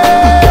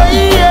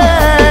head,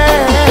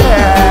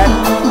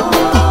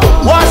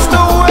 washed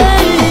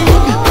away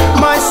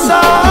my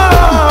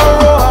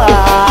sorrow.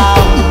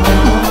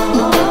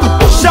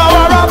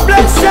 Shower of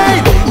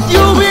blessing,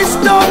 you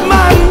restore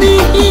my knees.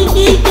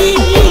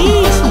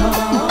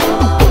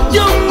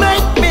 You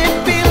make me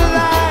feel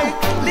like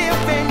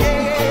living,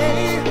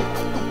 yeah.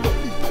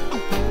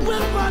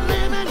 Will I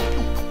living,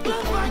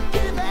 will I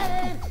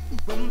giving,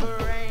 when the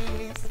rain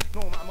is.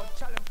 No, I'm a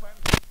challenge.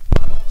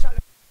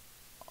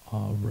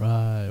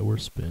 Alright, we're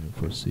spinning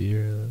for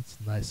Sierra. That's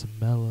nice and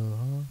mellow,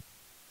 huh?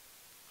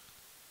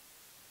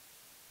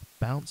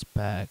 Bounce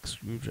back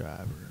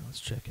screwdriver. Let's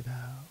check it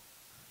out.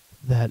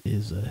 That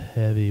is a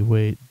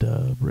heavyweight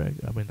dub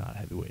record. I mean, not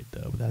heavyweight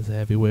dub, but that's a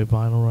heavyweight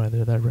vinyl right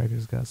there. That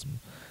record's got some.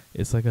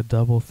 It's like a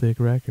double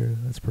thick record.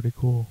 That's pretty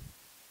cool.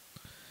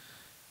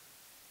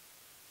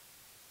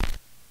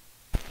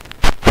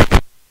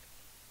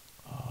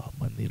 Oh,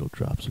 my needle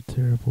drops are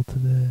terrible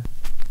today.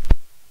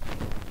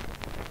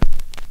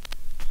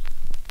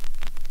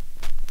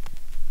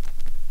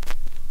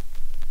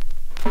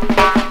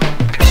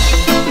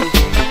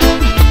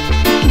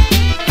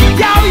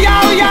 Yo, yo,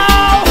 yo.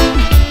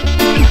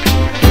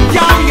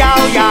 Yo, yo,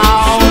 yo.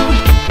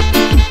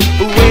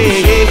 Way,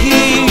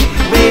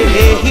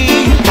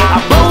 I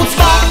won't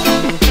stop.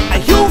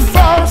 You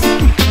first.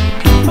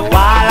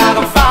 While I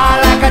can fall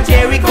like a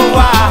Jericho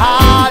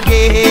wall,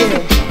 yeah.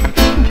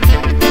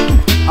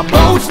 I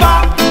won't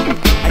stop.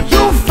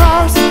 You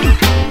first.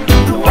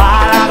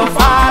 While I can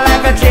fall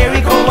like a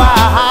Jericho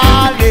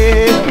wall,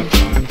 yeah.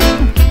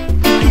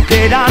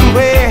 Dead on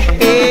way.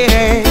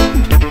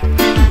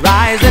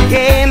 Rise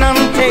again and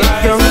take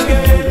your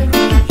stand.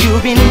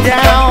 You've been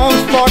down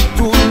for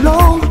too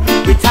long.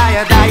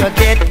 Retired are your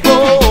dead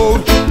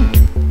road.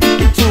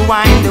 It's too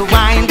windy,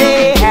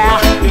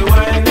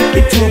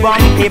 it's too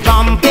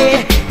bumpy.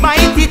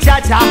 Mighty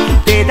Jaja,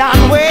 dead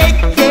and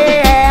wake,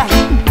 yeah.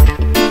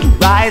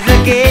 Rise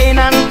again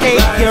and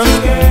take your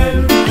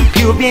stand.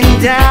 You've been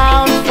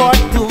down for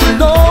too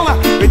long.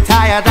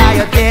 Retired are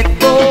your dead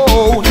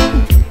road.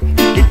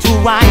 It's too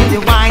windy,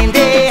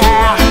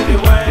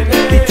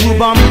 it's too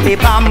bumpy.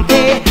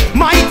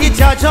 Mighty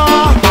Jaja,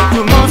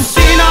 you must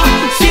sing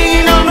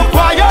on the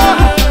choir.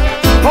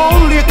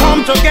 Only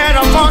come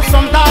together for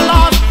some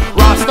dollars.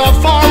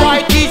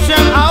 Rastafari teach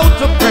them how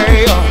to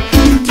pray.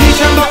 Teach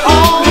them the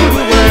only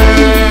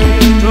way.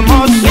 You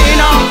must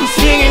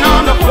sing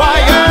on the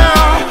choir.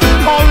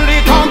 Only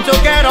come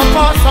together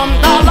for some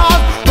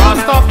dollars.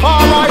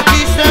 Rastafari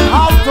teach them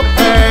how to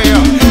pray.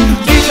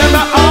 Teach them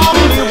the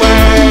only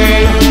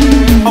way.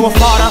 Our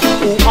Father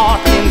who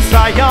art in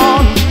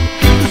Zion,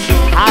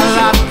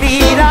 hallowed be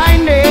thy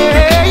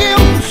name.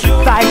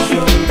 Thy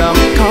kingdom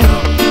come,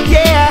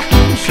 yeah.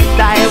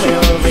 Thy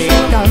will be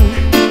done,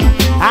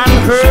 and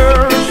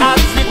earth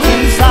as it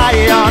in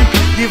Zion.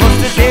 Give us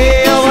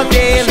today our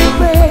daily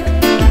bread,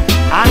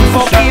 and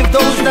forgive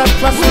those that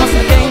trespass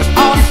against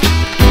us,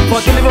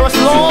 but deliver us,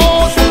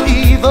 Lord, from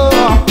evil.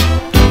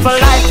 For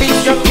life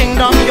is your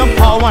kingdom, your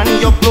power and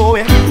your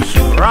glory.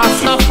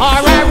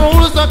 Rastafari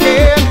rules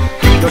again.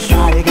 The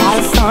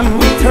prodigal son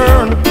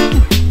return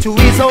to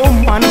his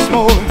home once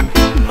more.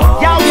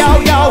 Yo, yo,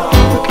 yo.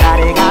 The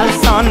prodigal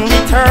son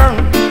return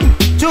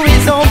to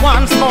his home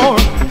once more.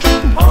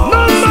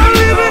 No more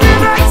living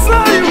in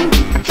exile,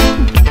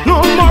 no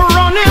more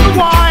running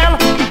wild.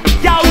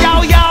 Yo,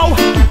 yo, yo.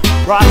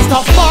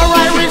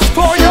 Rastafari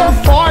restore your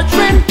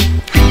fortune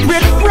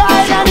with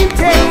pride and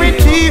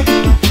integrity.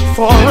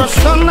 For a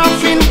son has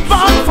been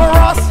born for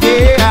us,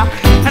 yeah,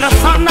 and a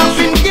son has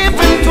been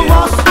given to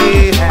us,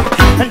 yeah.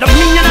 And the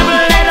dominion never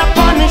laid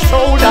upon his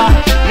shoulder.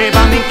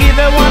 Never been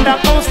given one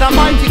that comes to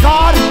mighty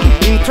God.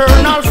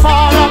 Eternal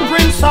Father,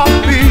 Prince of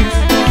Peace,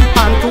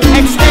 and to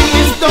extend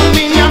his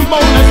dominion,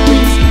 boundless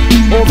peace,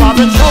 over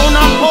the throne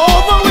and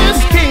over his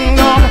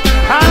kingdom,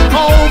 and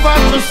over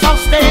to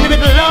sustain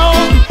with love.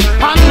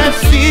 And let's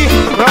see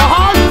the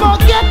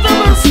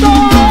unforgettable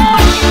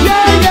story.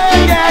 Yeah,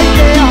 yeah, yeah,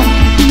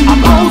 yeah. I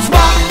bounce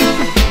back,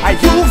 I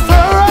do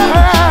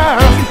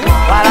first,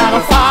 while I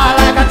don't fall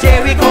like a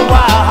Jericho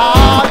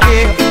wall,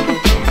 yeah.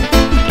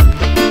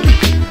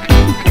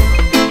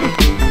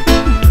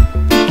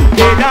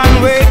 They done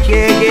wake,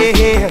 yeah,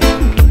 yeah.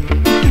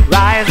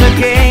 Rise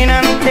again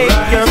and take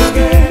your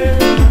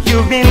stand.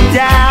 You've been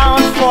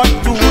down for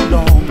too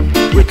long.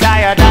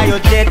 Retired are your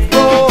dead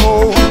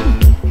road.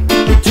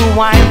 Too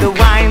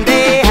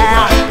windy,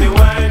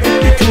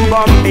 too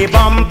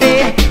bumpy.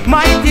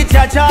 Mighty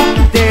Jaja,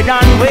 they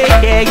done wake,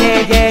 yeah, yeah,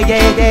 yeah,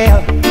 yeah, yeah.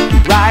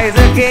 Rise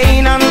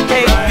again and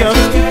take your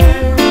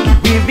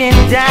stand. We've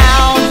been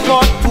down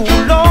for too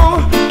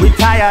long.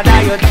 Retired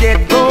are your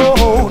dead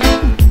road.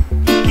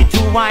 It's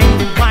too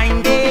windy,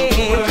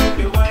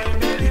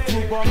 it's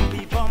too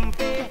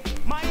bumpy.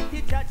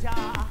 Mighty Jaja.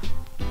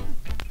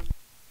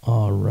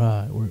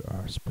 Alright, we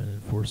are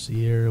spinning for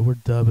Sierra. We're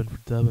dubbing for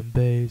Dub and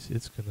Bass.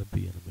 It's gonna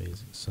be an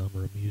amazing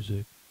summer of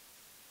music.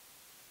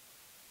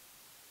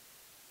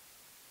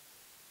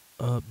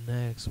 Up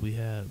next, we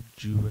have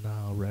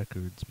Juvenile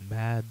Records,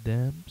 Mad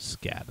Dem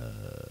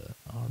Scatta.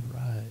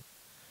 Alright.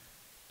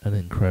 An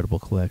incredible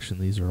collection.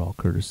 These are all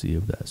courtesy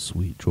of that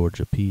sweet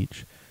Georgia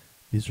Peach.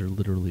 These are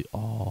literally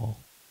all,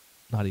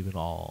 not even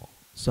all,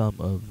 some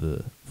of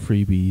the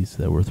freebies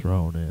that were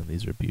thrown in.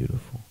 These are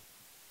beautiful.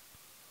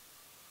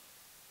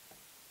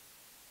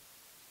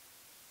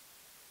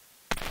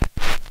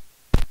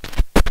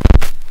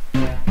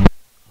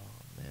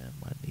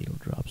 Needle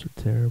drops are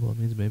terrible. It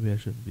means maybe I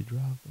shouldn't be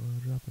dropping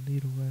a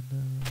needle right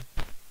now.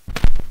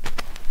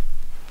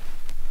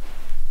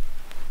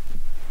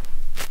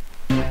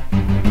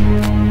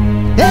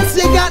 Yes,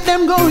 you got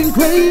them going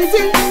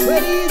crazy,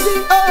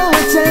 crazy. Oh,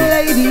 it's a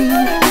lady.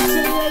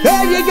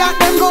 Yeah, you got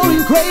them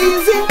going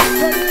crazy,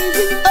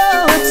 crazy.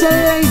 Oh, it's a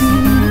lady.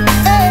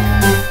 Hey,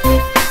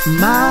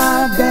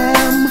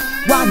 madam,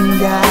 one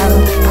girl.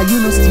 And you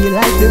know still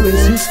like the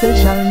race, you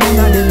special. None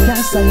of them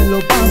can style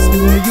up and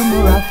still you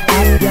moral.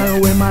 Hot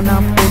girl, women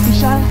are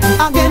official.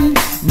 Again,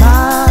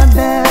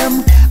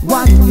 madam,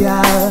 one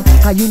girl.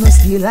 And you know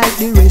still like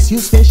the race, you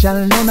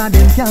special. None of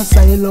them can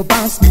style up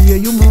and still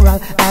you moral.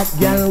 Hot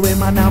girl,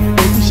 women are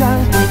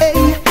official.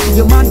 Hey,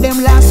 you mad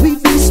them last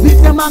week, this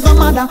week them a go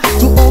madder.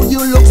 To how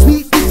you look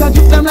sweet, it a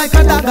drip them like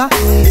a dagger.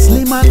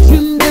 Slim and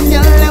trim them,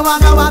 girl, they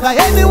wagga wagga.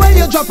 Anyway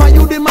you drop and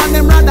you demand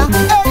them rather.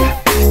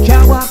 Hey,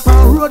 can't walk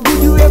on road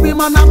with you, every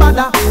man a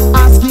bother.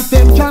 Ask if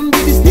them can be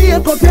the snake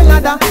up your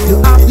ladder.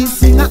 You have this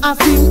singer a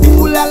sing,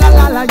 ooh la la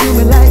la la. You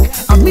me like,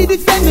 and me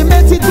defend the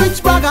message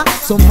rich bragger.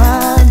 So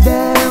man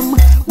them,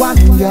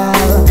 one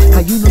girl.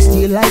 And you know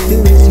still like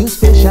the race, you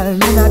special.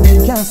 None of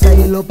them can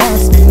style up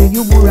and me.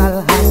 You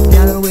moral hot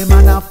girl,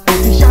 women are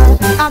official.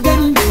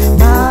 Again,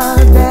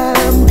 man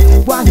them,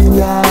 one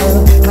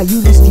girl. And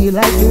you know still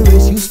like the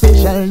race, you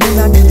special. None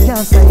of them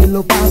can style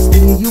up and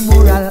me. You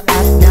moral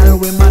hot girl,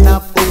 women are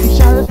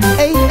official.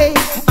 Hey, hey,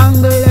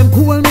 angle them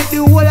cool, make the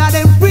whole of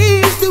them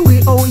freeze. The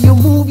way how you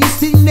move, you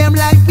sting them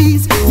like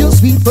bees. Your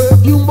sweet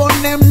perfume,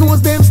 burn them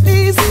nose, them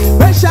sneeze.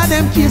 Pressure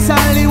them kiss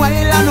only while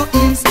I no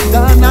ease.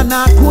 Down and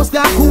a coast,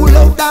 got cool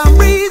out and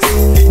breeze.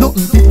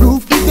 Nothing to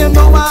prove, if them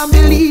no one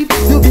believe.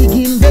 You big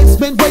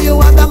investment for you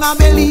and them a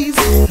Belize.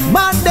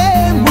 Mad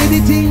them with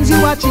the things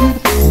you achieve.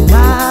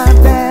 Mad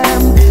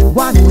them,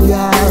 one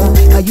girl.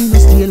 And you know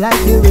still like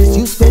the rest,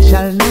 you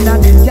special. None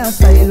of them can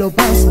style up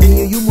and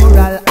smear you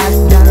moral. As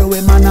girl,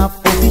 women are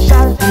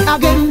official.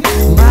 Again,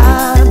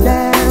 mad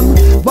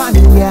them, one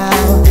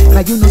girl.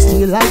 And you know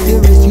still like the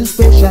rest, you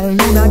special.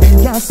 None of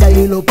them can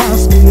style up and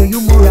smear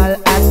you moral.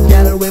 As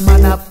girl,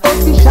 women are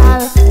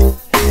official.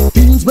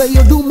 Things where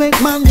you do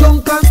make man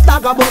drunk and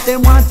stagger. But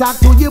them want talk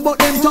to you, but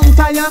them tongue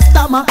tie and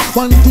stammer.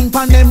 One thing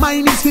on them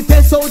mind is to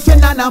test out your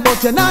nana.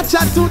 But you not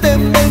chat to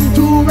them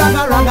too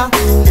raga raga.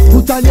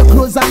 Put on your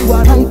clothes and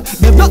go right.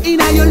 Them not in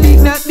your league,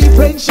 not the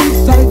friendship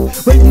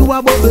type. When you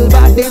a bubble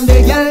back, them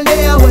the girl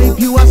they a wipe.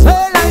 You a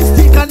swirl and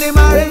stick and them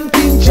a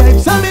ranking tribe.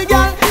 So me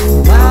girl,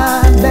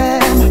 man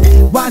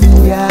them, one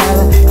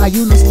girl. And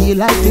you know still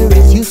like the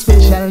rest, you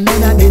special.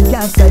 None of them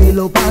can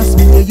style up and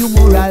smear you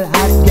moral.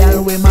 Hot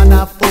girl, women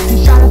are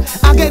official.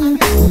 Again,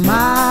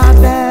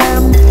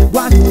 madam,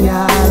 one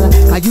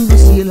girl. And you know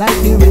still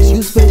like the rest,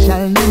 you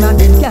special. None of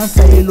them can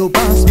style up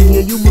and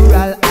smear you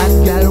moral.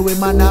 Hot girl,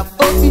 women are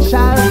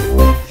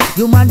official.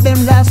 You mad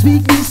them last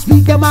week, this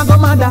week them a go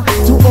madder.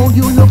 To how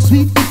you look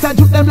sweet, it a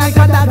drip them like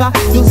a dagger.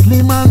 You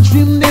slim and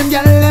trim them,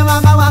 girl, them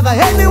wagga wagga.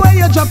 Anyway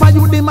you drop and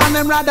you demand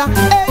them rather.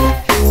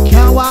 Hey,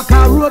 can't walk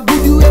a road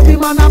with you, every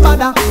man a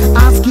bother.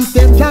 Ask if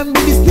them can be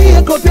the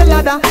snake up your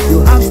ladder. You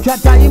have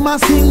scatter, him a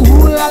sing,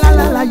 ooh la la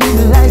la la. You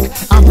me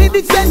like, and me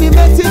did send the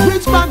message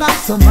rich bagger.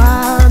 So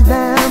mad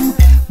them,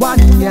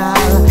 one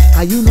girl.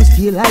 And you know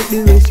still like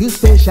the race, you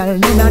special.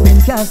 None of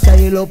them can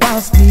style up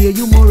and smear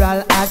you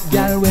moral. Hot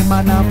girl,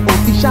 women are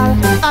official.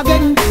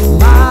 Again,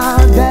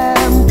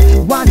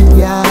 madam, one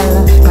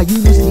girl. And you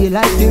know still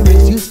like the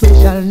race, you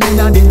special. None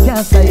of them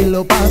can style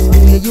up and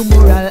smear you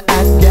moral.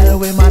 Hot girl,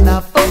 women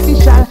are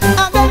official.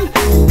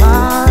 Again,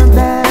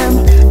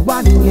 madam,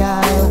 one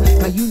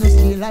girl. And you know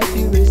still like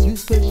the race, you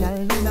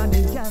special. None of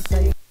them can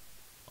style.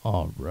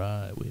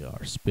 Alright, we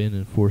are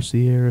spinning for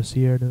Sierra.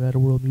 Sierra Nevada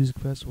World Music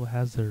Festival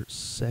has their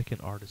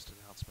second artist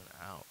announcement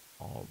out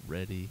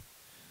already.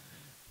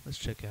 Let's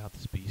check out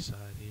this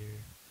B-side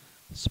here.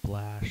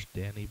 Splash,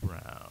 Danny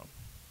Brown.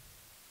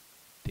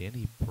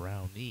 Danny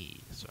Brownie.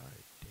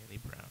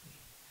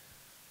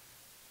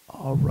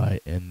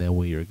 Alright, and then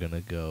we are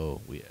gonna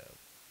go. We have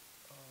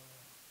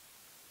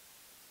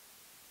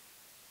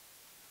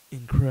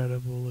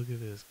incredible, look at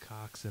this,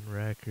 Coxon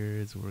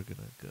Records. We're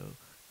gonna go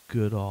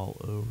good all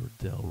over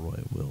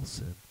Delroy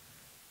Wilson.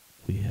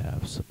 We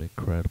have some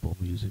incredible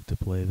music to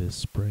play this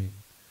spring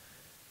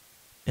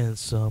and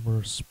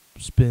summer.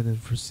 Spinning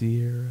for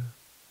Sierra.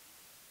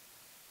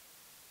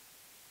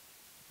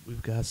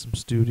 We've got some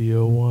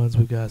studio ones.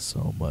 We got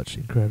so much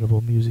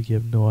incredible music. You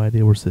have no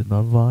idea. We're sitting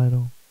on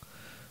vinyl.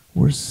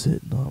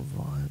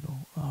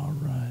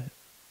 Alright.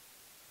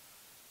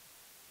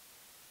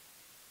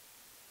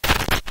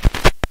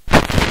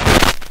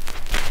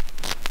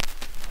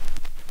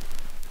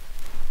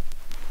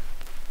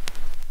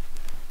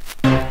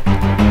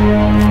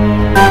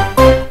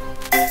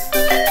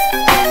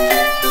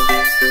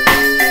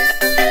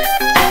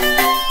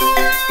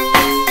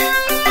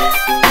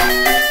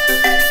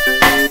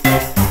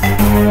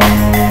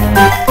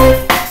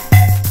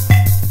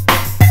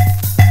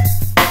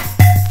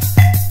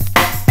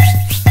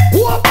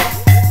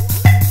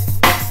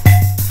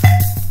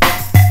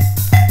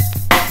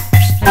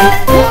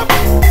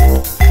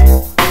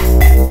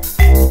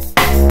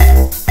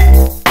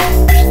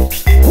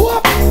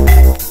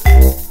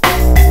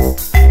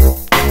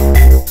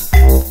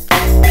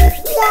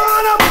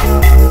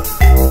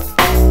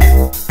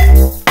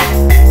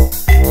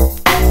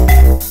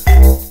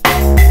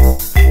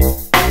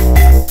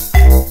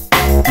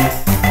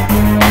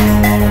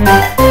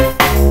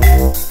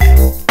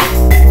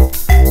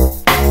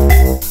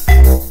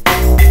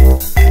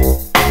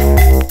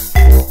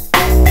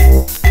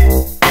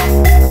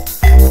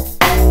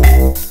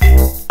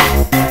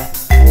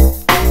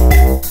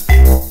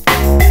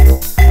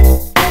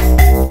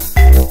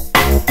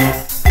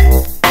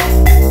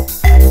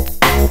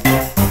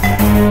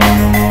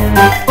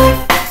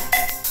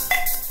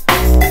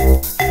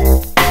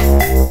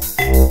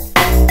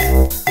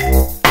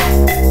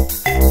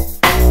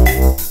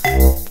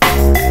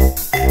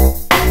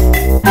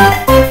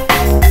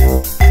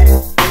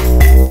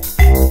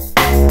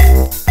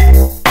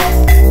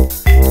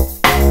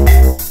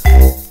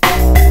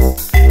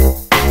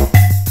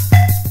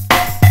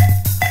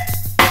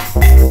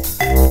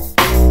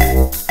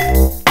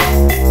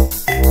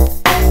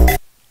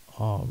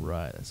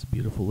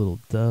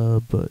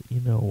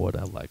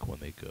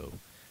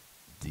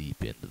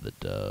 deep into the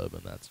dub,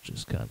 and that's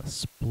just kind of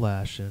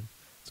splashing.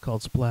 It's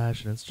called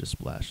Splash, and it's just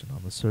splashing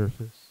on the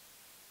surface.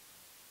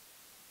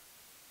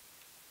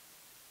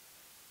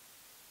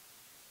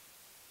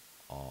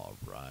 All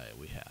right,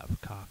 we have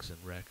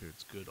Coxsone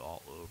Records, Good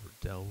All Over,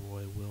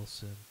 Delroy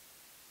Wilson.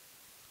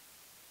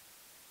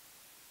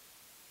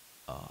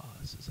 Oh,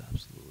 this is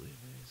absolutely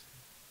amazing.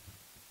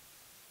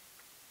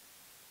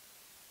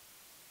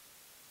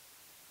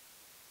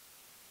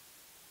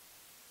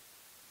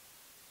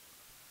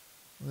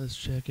 Let's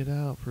check it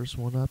out. First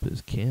one up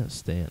is Can't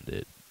Stand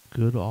It.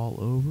 Good All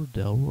Over,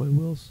 Delroy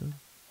Wilson.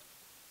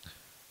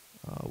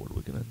 What are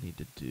we going to need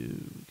to do?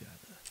 We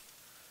got to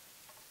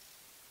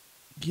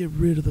get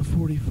rid of the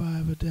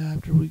 45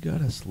 adapter. We got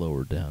to slow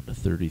her down to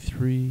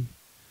 33.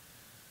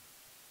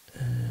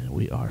 And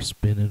we are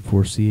spinning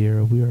for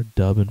Sierra. We are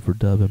dubbing for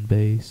dub and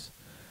bass.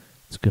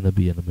 It's going to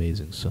be an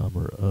amazing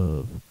summer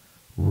of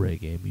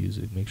reggae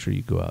music. Make sure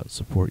you go out and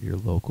support your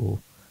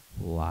local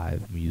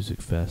live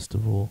music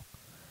festival.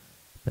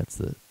 That's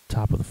the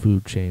top of the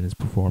food chain, is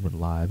performing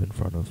live in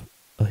front of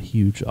a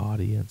huge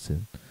audience.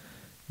 And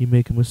you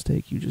make a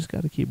mistake, you just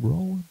got to keep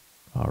rolling.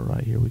 All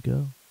right, here we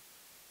go.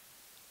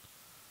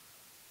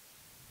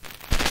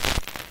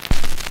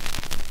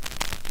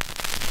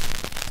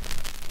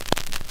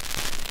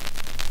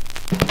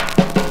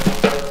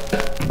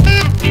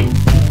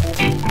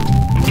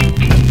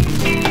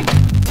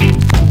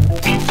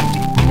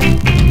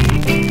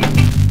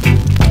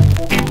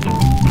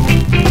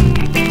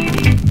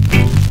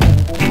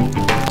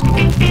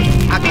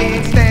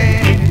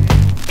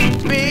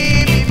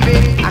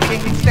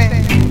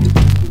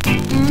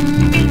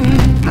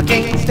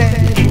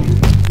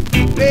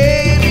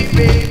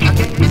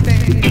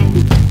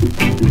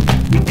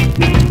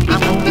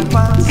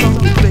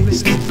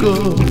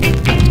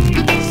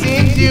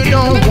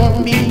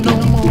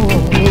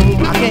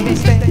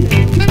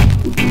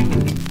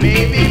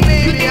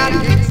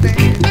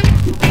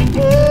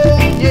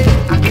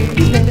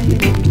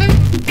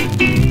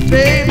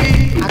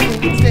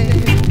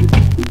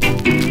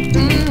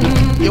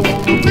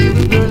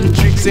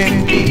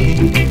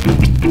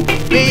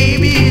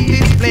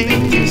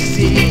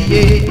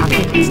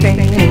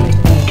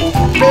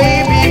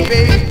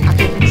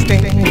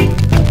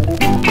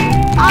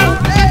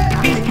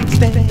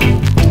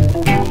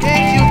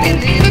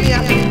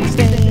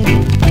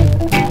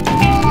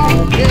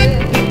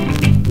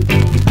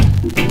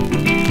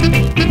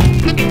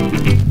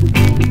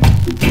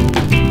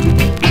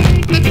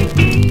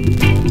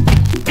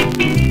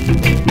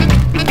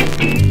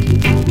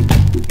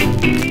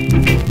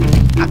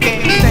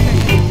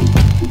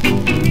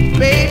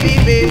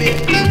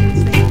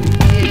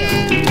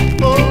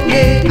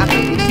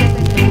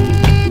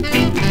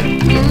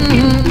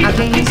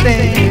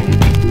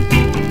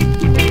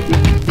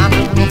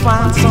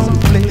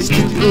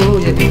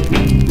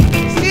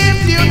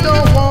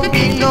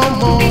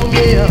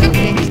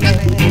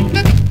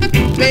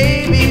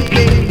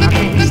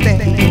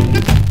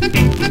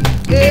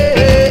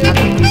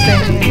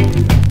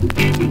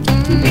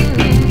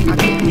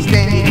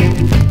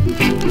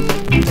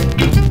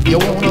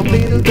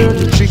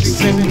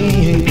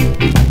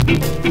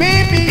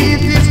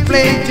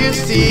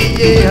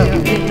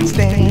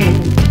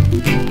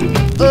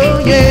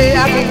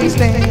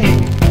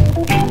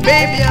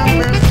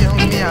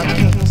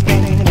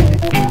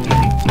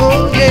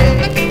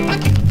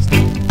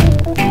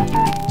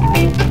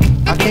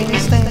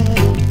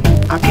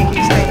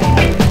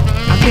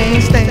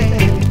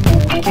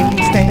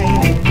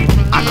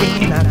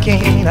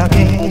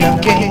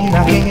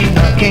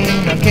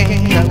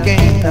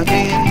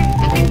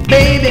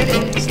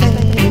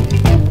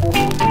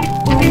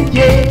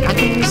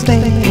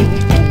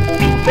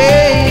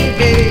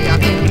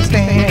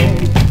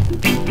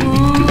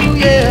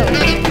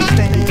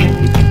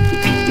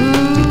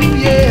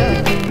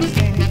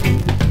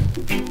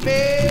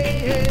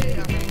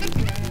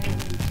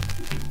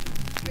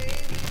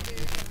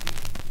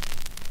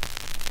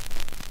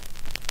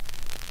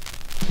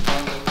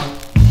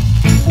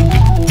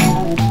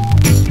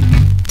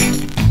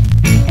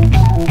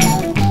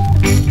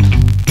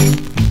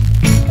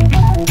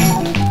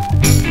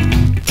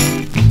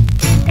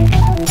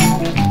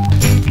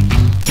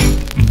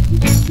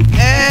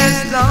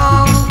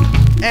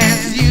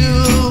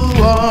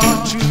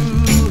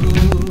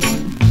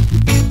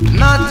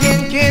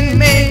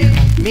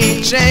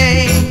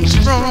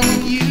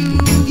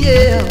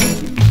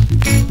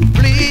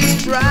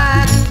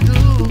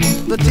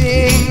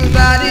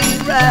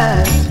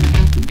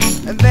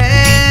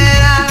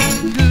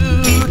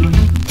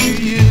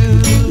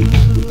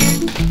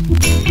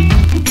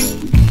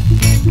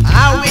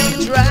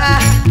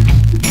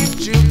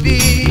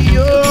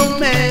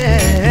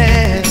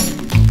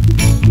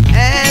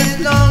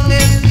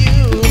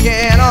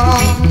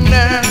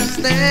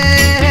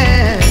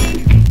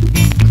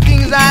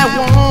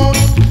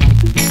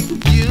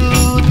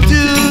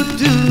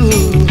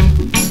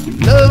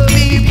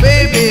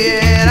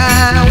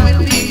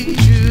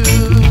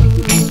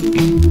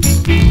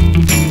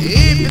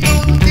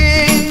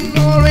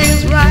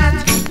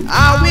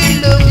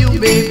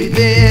 Baby,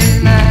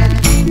 then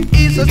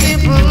so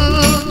simple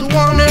to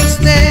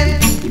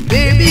understand.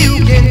 Baby,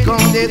 you can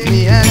contact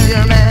me as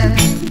your man.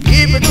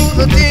 If I do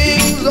the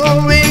things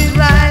always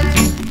right,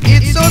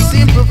 it's so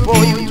simple for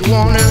you to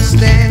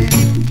understand.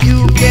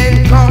 You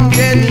can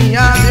contact me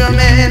as your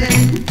man.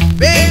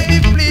 Baby,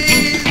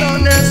 please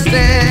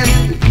understand.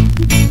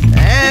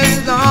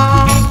 As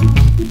long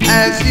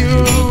as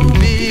you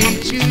be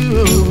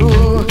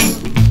true,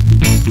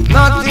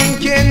 nothing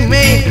can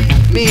make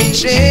me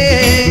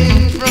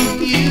change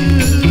from you,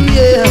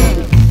 yeah.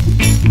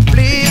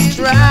 Please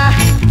try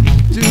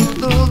to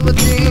do the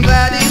thing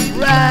that is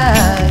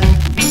right.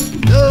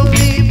 Love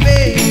me,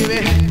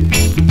 baby,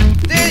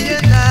 day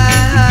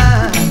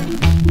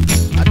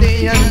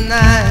and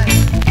night.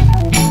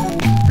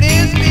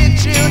 Please be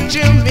true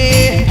to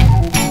me.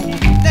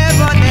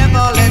 Never,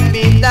 never let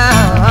me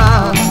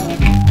down.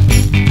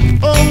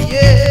 Oh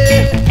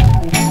yeah,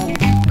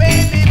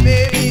 baby,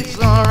 baby, it's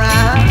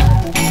alright.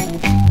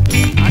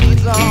 And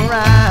it's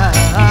alright,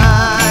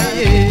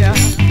 yeah.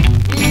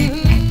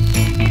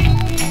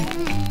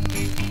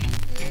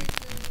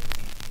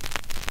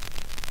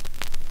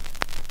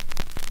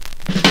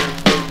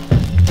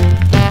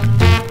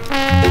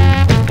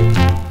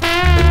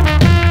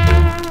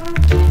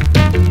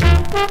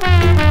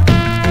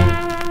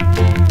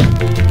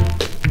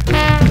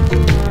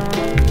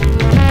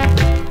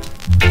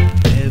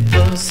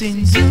 Ever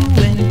since you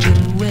went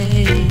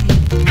away,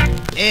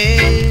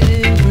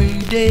 every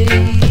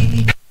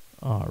day.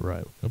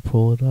 Alright, we're gonna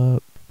pull it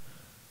up.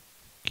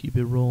 Keep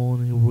it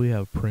rolling. Here we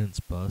have Prince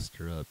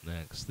Buster up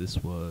next. This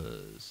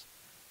was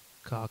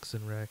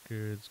Coxon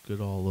Records,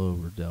 Good All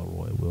Over,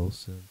 Delroy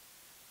Wilson.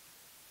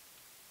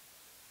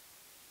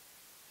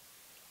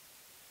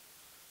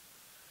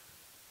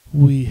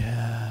 We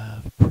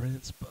have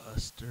Prince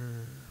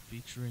Buster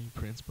featuring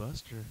Prince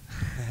Buster.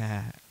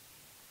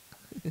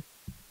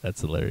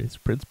 That's hilarious.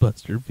 Prince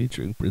Buster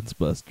featuring Prince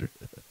Buster.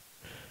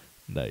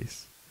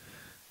 Nice.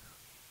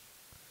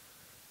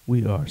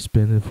 We are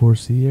spinning for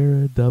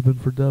Sierra, dubbing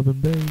for dub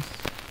and bass.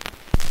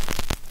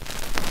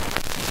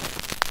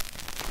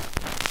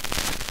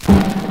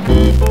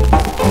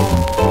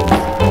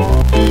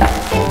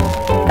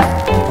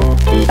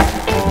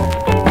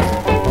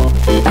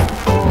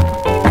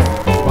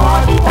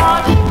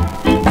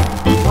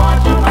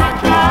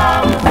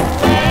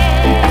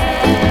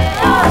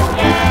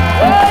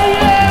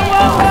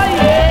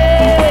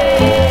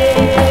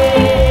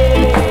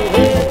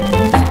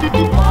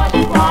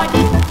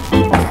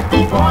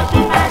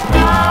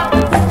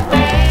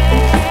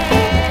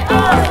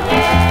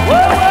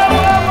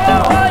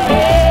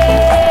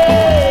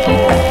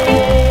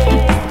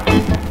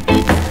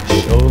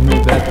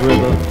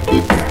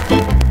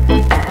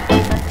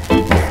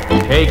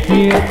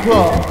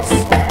 Across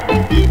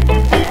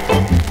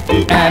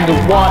and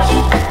wash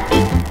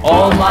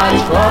all my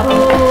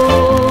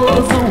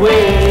troubles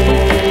away,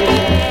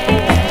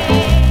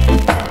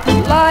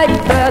 like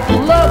that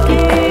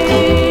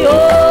lucky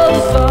old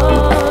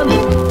sun.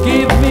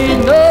 Give me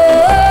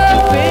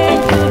nothing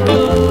to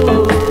do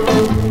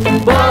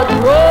but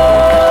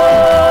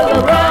roll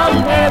around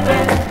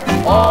heaven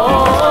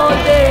all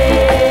day.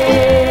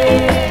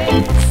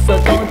 So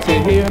don't you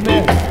hear me?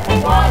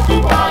 Wash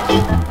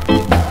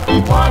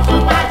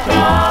all my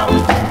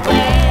troubles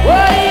away. Oh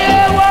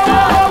yeah, oh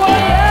yeah, oh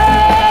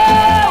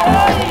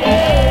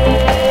yeah.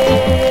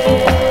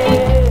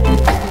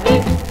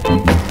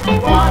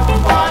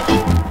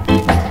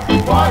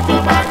 Wash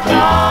all my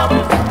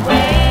troubles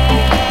away.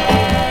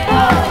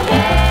 Oh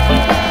yeah,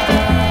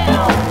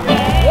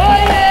 oh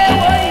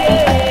yeah, oh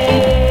yeah.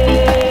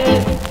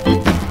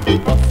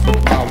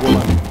 My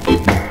woman,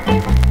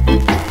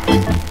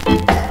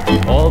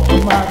 all for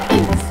my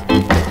kids.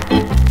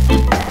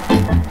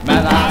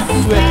 Man, I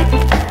sweat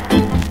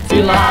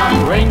till I'm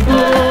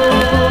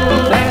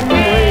wrinkled and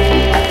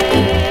gray,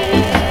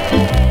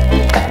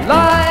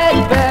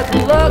 like that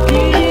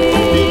lucky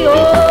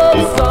old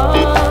sun.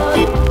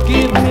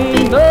 Give me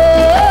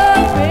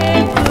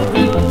nothing to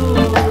do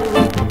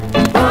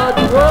but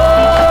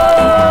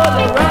roll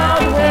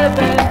around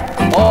heaven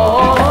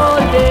all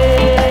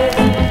day.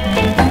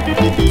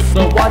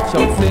 So watch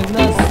out,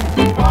 sinners.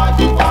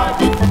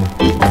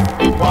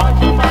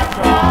 Watch my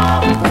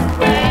troubles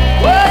away.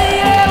 Oh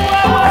yeah,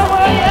 oh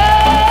yeah,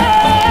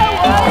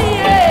 oh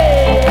yeah.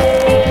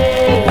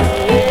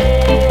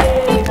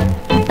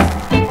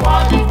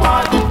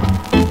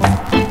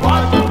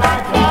 Watch my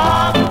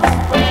troubles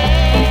away.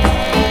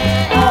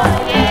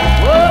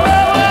 Oh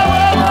yeah,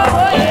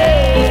 oh yeah.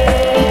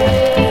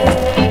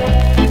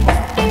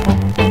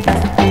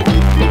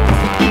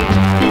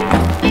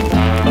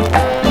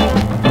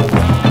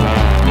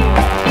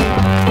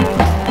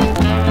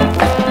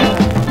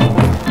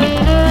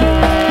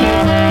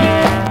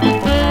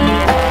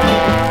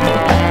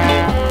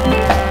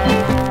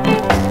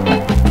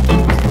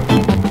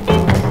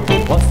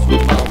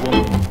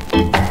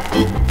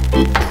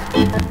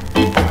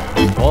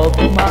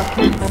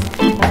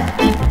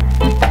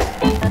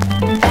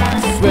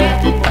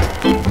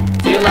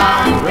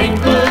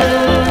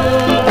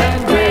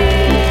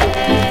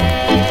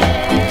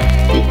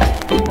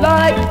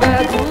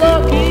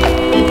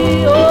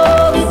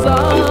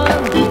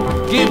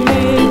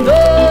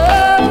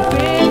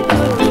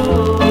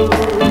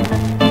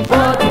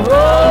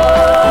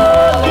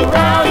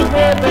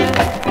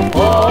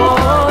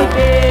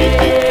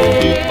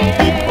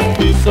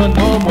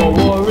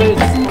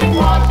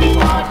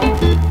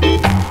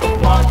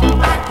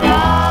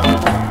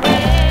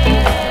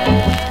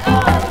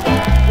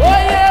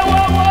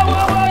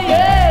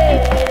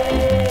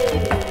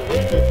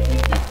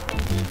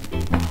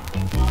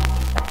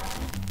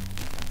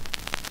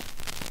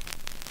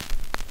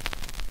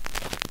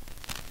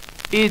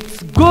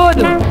 It's good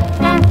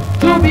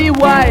to be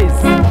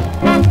wise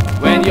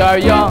when you're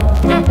young,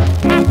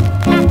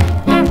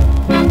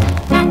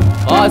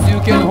 'cause you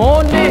can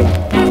only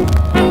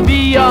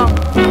be young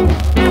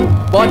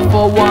but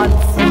for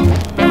once.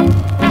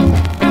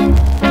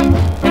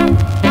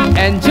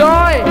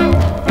 Enjoy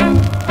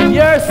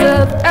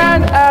yourself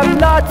and have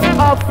lots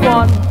of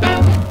fun.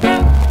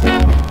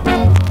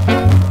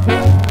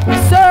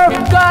 Serve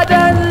God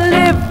and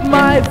live,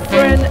 my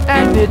friend,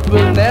 and it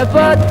will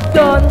never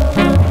done.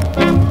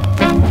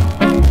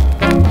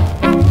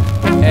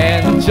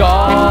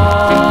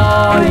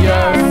 Enjoy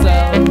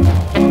yourself,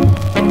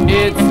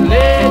 it's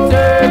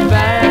later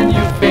than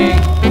you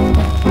think.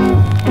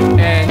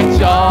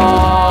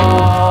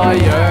 Enjoy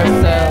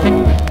yourself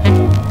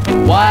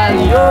while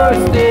you're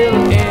still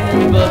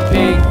in the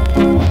pink.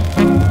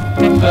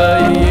 The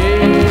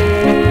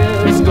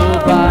years go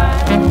by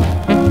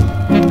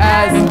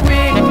as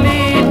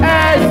quickly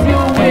as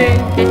you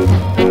wink.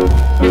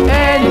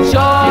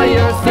 Enjoy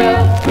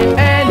yourself,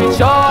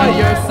 enjoy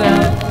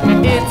yourself,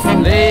 it's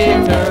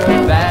later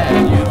than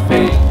you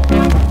think.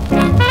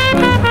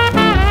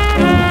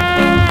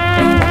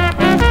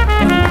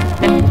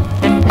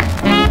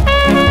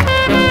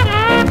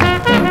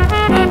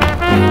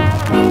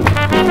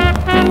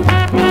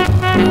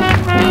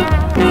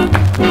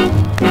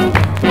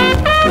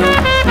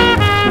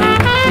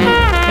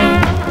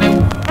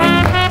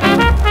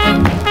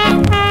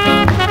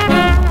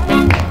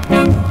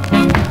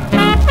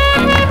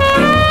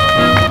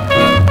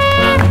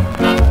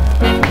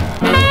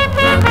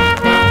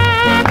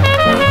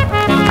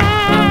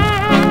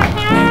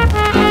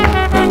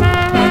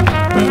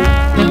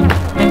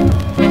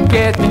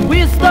 Get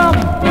wisdom,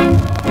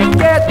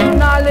 get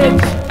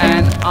knowledge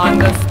and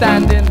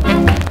understanding.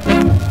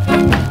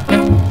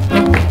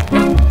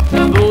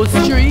 Those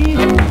three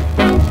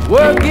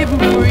were given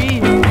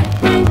free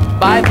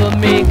by the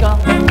Maker.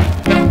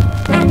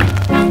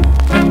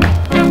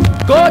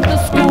 Go to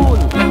school,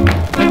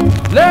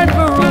 learn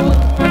the rule,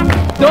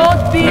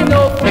 don't be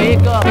no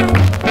faker.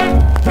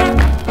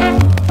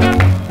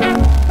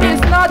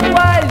 It's not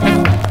wise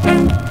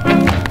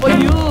for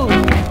you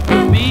to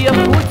be a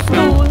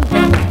footstool.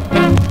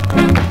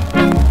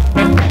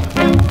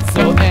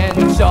 So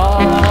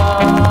enjoy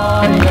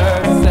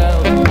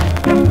yourself,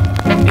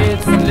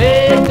 it's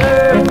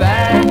later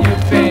than you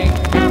think.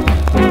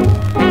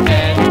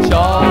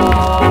 Enjoy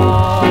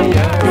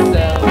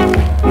yourself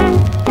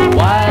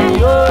while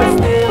you're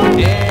still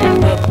in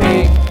the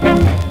pink.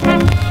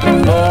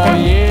 Oh,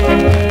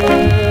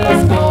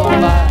 years go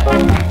by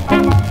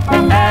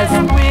as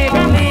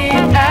quickly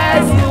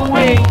as you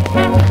wink.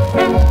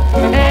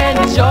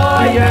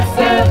 Enjoy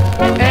yourself,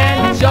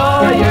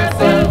 enjoy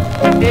yourself,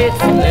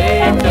 it's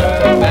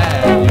later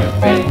than you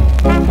think.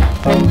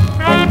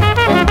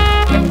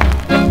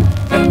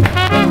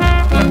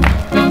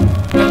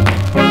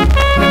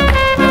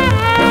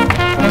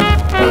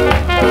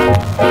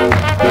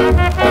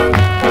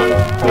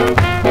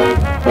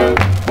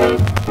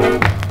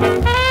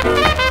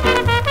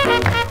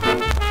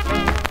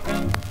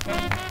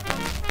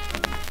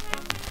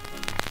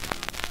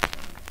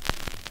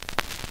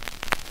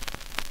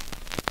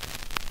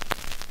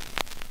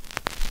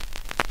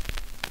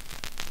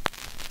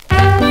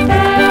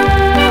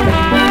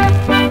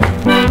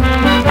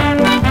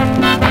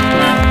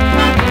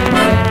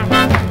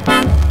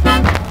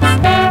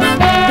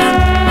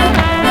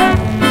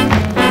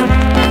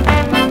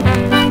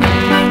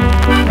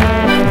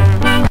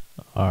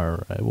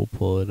 Alright, we'll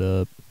pull it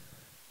up.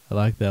 I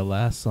like that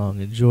last song.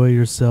 Enjoy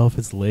yourself,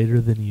 it's later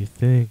than you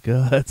think.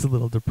 That's a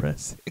little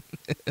depressing.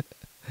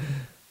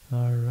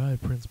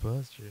 Alright, Prince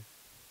Buster.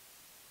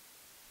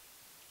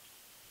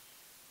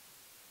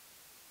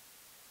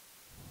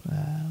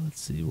 Let's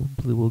see,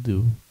 we'll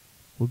do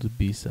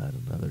B-side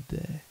another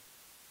day.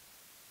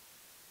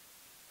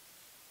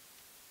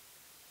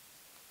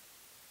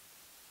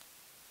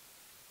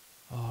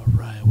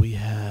 Alright, we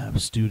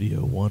have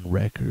Studio One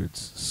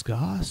Records,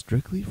 Ska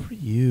Strictly For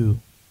You.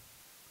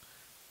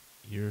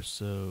 You're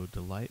So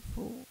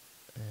Delightful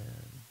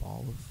and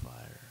Ball of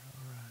Fire.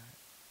 Alright.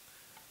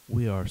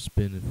 We are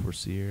spinning for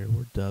Sierra,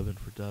 we're dubbing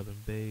for dub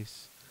and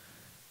bass.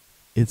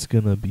 It's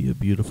gonna be a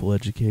beautiful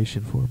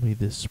education for me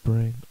this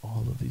spring,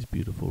 all of these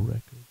beautiful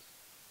records.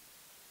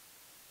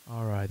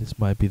 Alright, this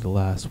might be the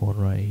last one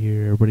right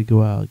here. Everybody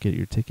go out, get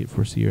your ticket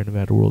for Sierra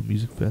Nevada World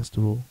Music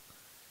Festival.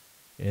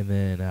 And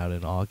then out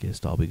in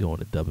August, I'll be going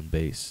to Dub and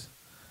Bass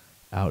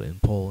out in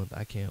Poland.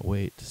 I can't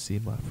wait to see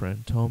my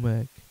friend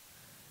Tomek,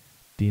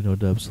 Dino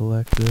Dub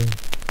Selector.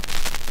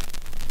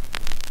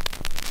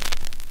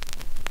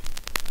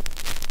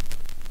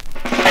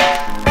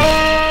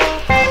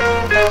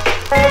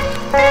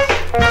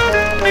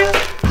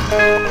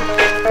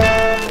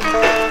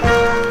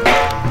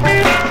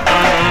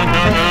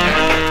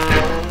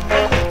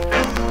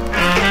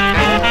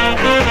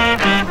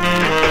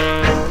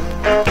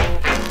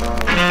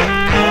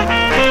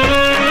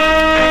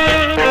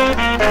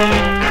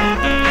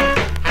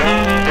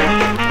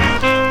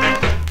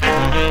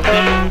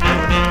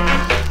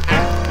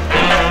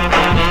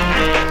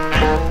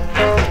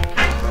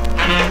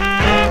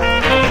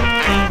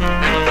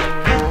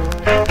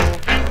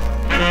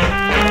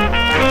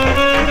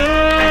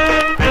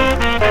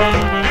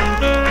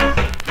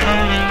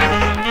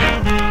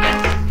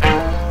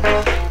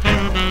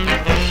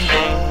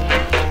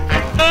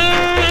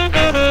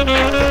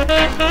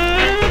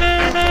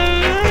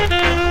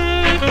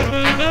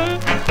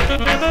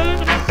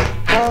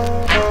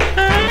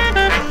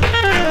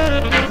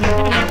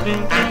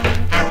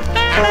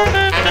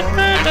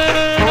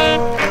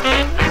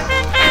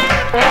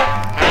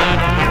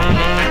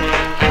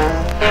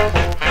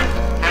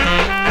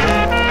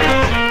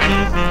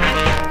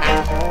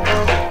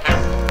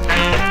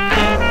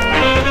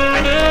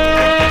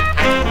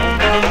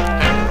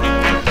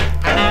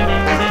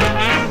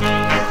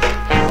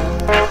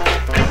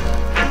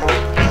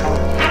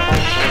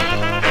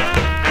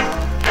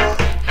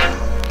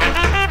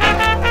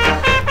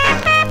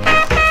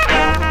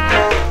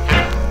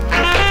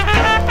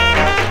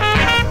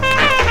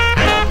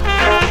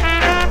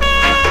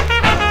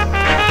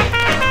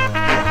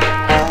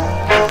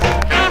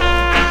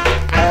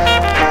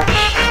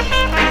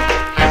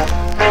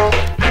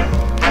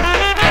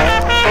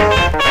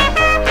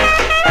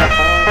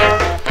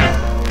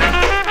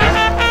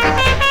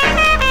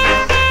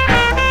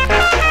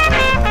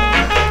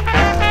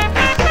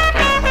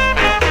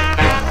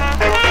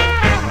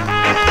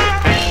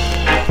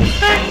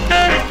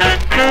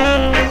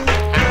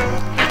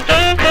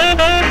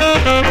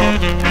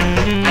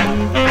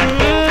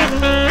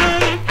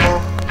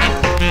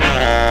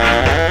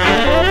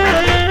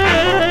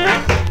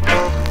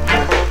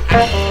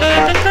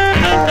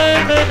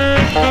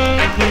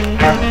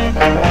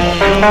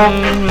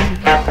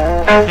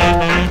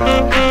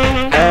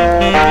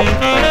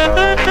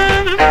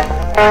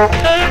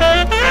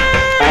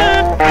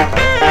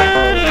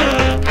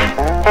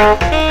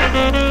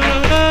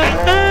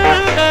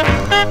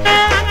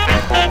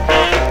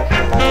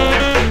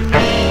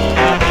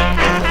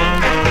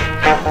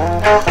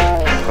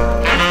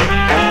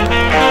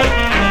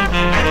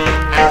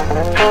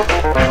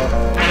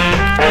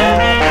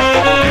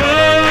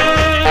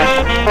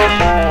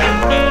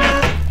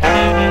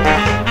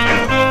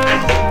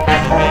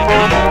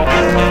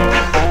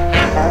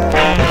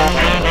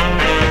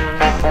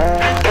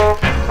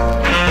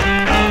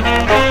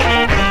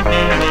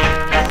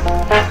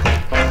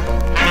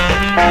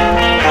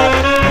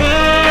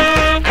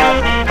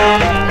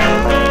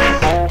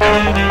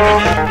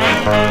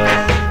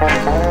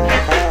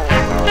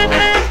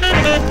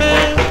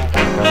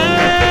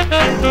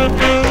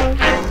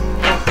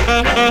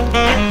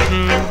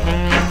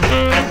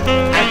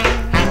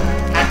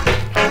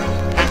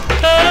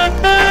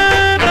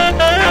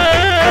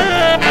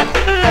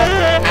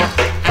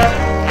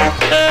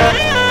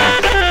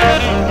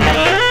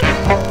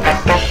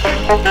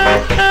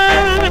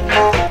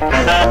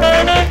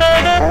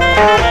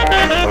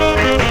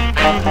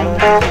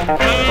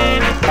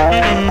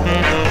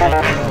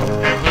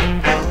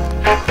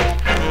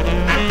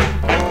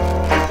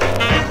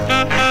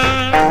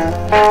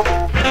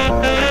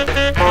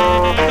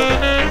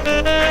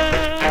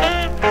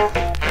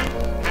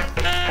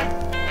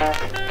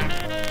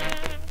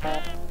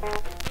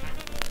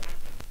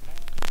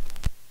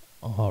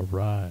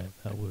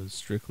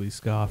 Strictly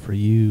Ska for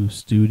You,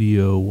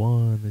 Studio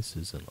One. This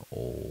is an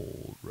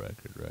old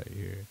record right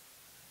here.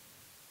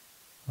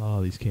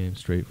 Oh, these came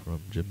straight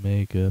from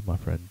Jamaica, my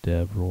friend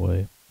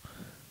Devroy.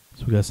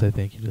 So we gotta say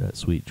thank you to that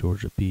sweet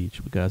Georgia peach.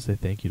 We gotta say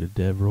thank you to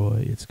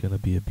Devroy. It's gonna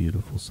be a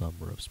beautiful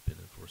summer of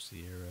spinning for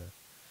Sierra.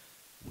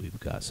 We've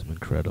got some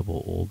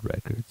incredible old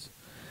records.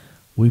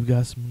 We've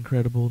got some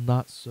incredible,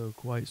 not so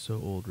quite so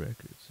old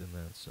records, and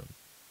then some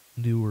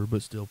newer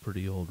but still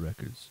pretty old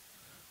records.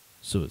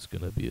 So it's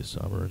going to be a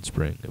summer and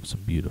spring of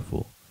some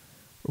beautiful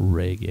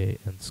reggae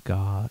and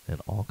ska and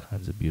all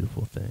kinds of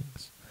beautiful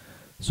things.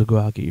 So go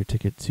out, get your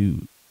ticket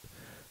to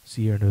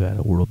Sierra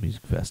Nevada World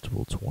Music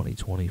Festival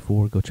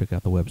 2024. Go check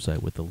out the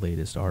website with the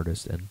latest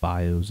artists and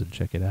bios and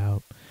check it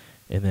out.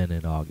 And then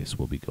in August,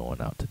 we'll be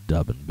going out to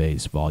Dub and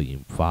Bass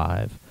Volume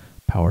 5,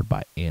 powered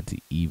by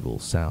Anti-Evil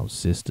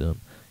Soundsystem,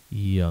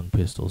 Young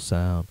Pistol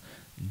Sound,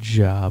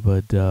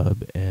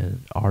 Jabbadub,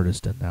 and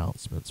artist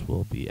announcements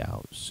will be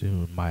out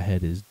soon. My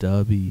Head is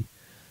Dubby.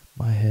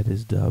 My Head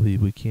is Dubby.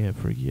 We can't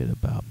forget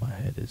about My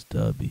Head is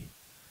Dubby.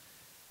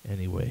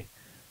 Anyway,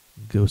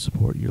 go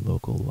support your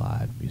local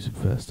live music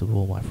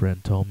festival. My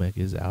friend Tomek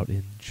is out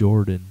in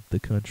Jordan, the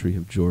country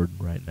of Jordan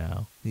right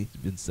now. He's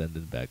been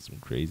sending back some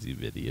crazy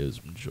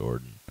videos from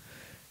Jordan.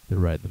 They're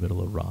right in the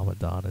middle of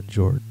Ramadan in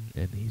Jordan,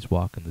 and he's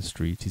walking the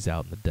streets. He's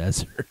out in the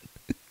desert.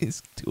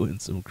 He's doing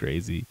some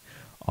crazy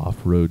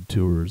off-road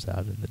tours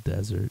out in the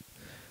desert.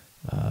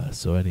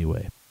 So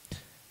anyway,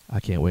 I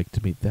can't wait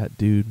to meet that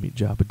dude, meet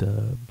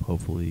Jabbadub.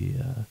 Hopefully,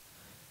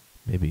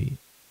 maybe,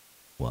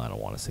 well, I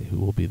don't want to say who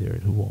will be there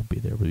and who won't be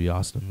there, but it'd be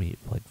awesome to meet,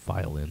 like,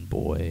 Violin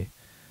Boy,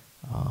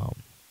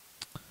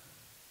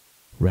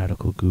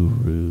 Radical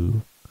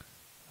Guru,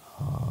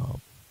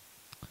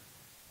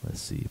 let's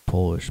see,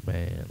 Polish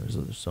Man,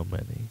 there's so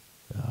many.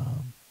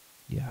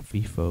 Yeah,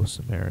 FIFO,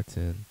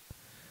 Samaritan,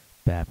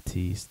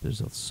 Baptiste,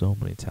 there's so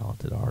many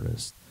talented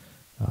artists.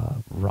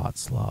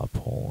 Wrocław,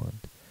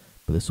 Poland.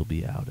 But this will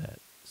be out at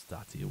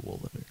Stacja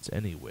Wolimierz.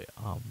 Anyway,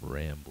 I'm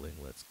rambling.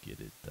 Let's get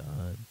it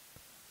done.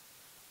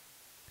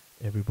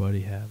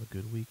 Everybody have a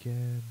good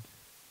weekend.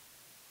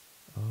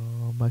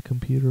 Oh, my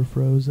computer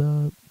froze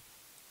up.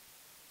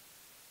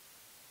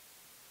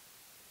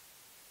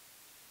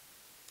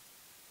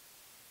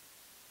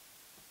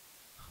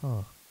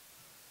 Huh.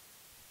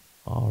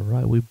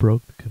 Alright, we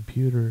broke the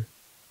computer.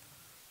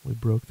 We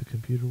broke the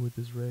computer with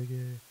this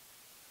reggae.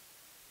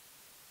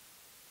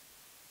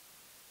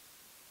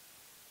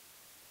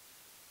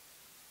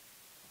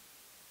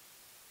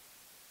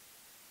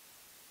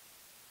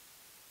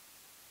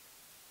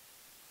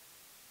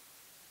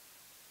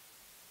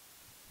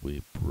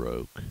 We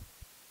broke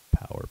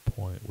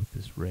PowerPoint with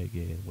this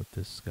reggae and with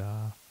this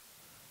ska.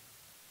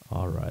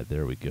 Alright,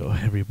 there we go.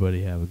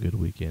 Everybody have a good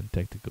weekend.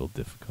 Technical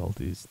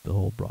difficulties, the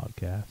whole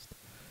broadcast.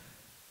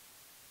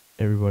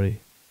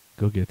 Everybody,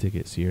 go get a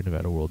ticket. Sierra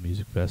Nevada World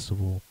Music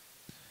Festival.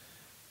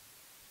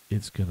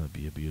 It's gonna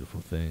be a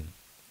beautiful thing.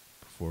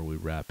 Before we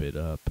wrap it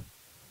up,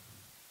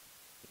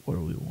 what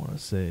do we want to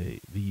say?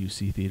 The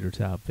UC Theater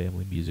Top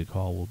Family Music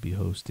Hall will be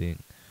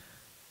hosting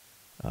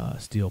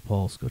Steel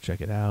Pulse. Go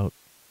check it out.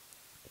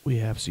 We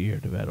have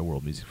Sierra Nevada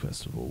World Music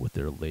Festival with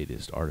their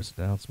latest artist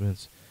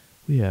announcements.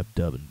 We have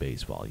Dub and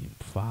Bass Volume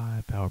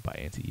 5, powered by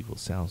Anti-Evil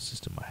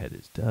Soundsystem. My Head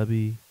is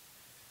Dubby.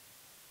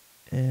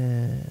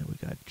 And we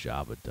got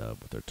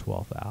Jabbadub with their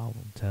 12th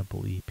album,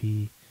 Temple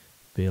EP,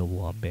 available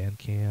on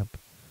Bandcamp.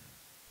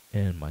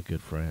 And my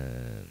good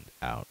friend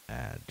out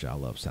at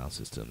Jabbadub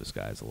Soundsystem. This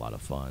guy is a lot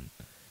of fun.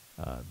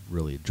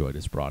 Really enjoyed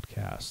his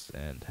broadcast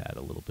and had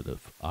a little bit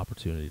of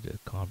opportunity to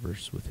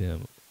converse with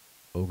him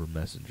over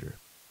Messenger.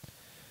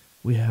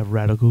 We have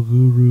Radical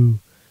Guru,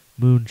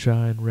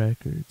 Moonshine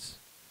Records.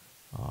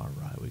 All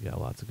right, we got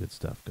lots of good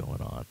stuff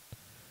going on.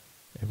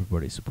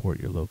 Everybody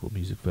support your local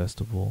music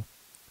festival.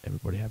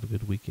 Everybody have a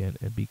good weekend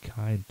and be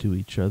kind to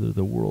each other.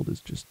 The world is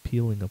just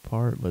peeling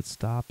apart. Let's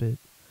stop it.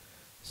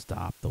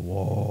 Stop the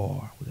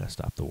war. We gotta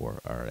stop the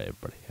war. All right,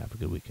 everybody, have a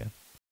good weekend.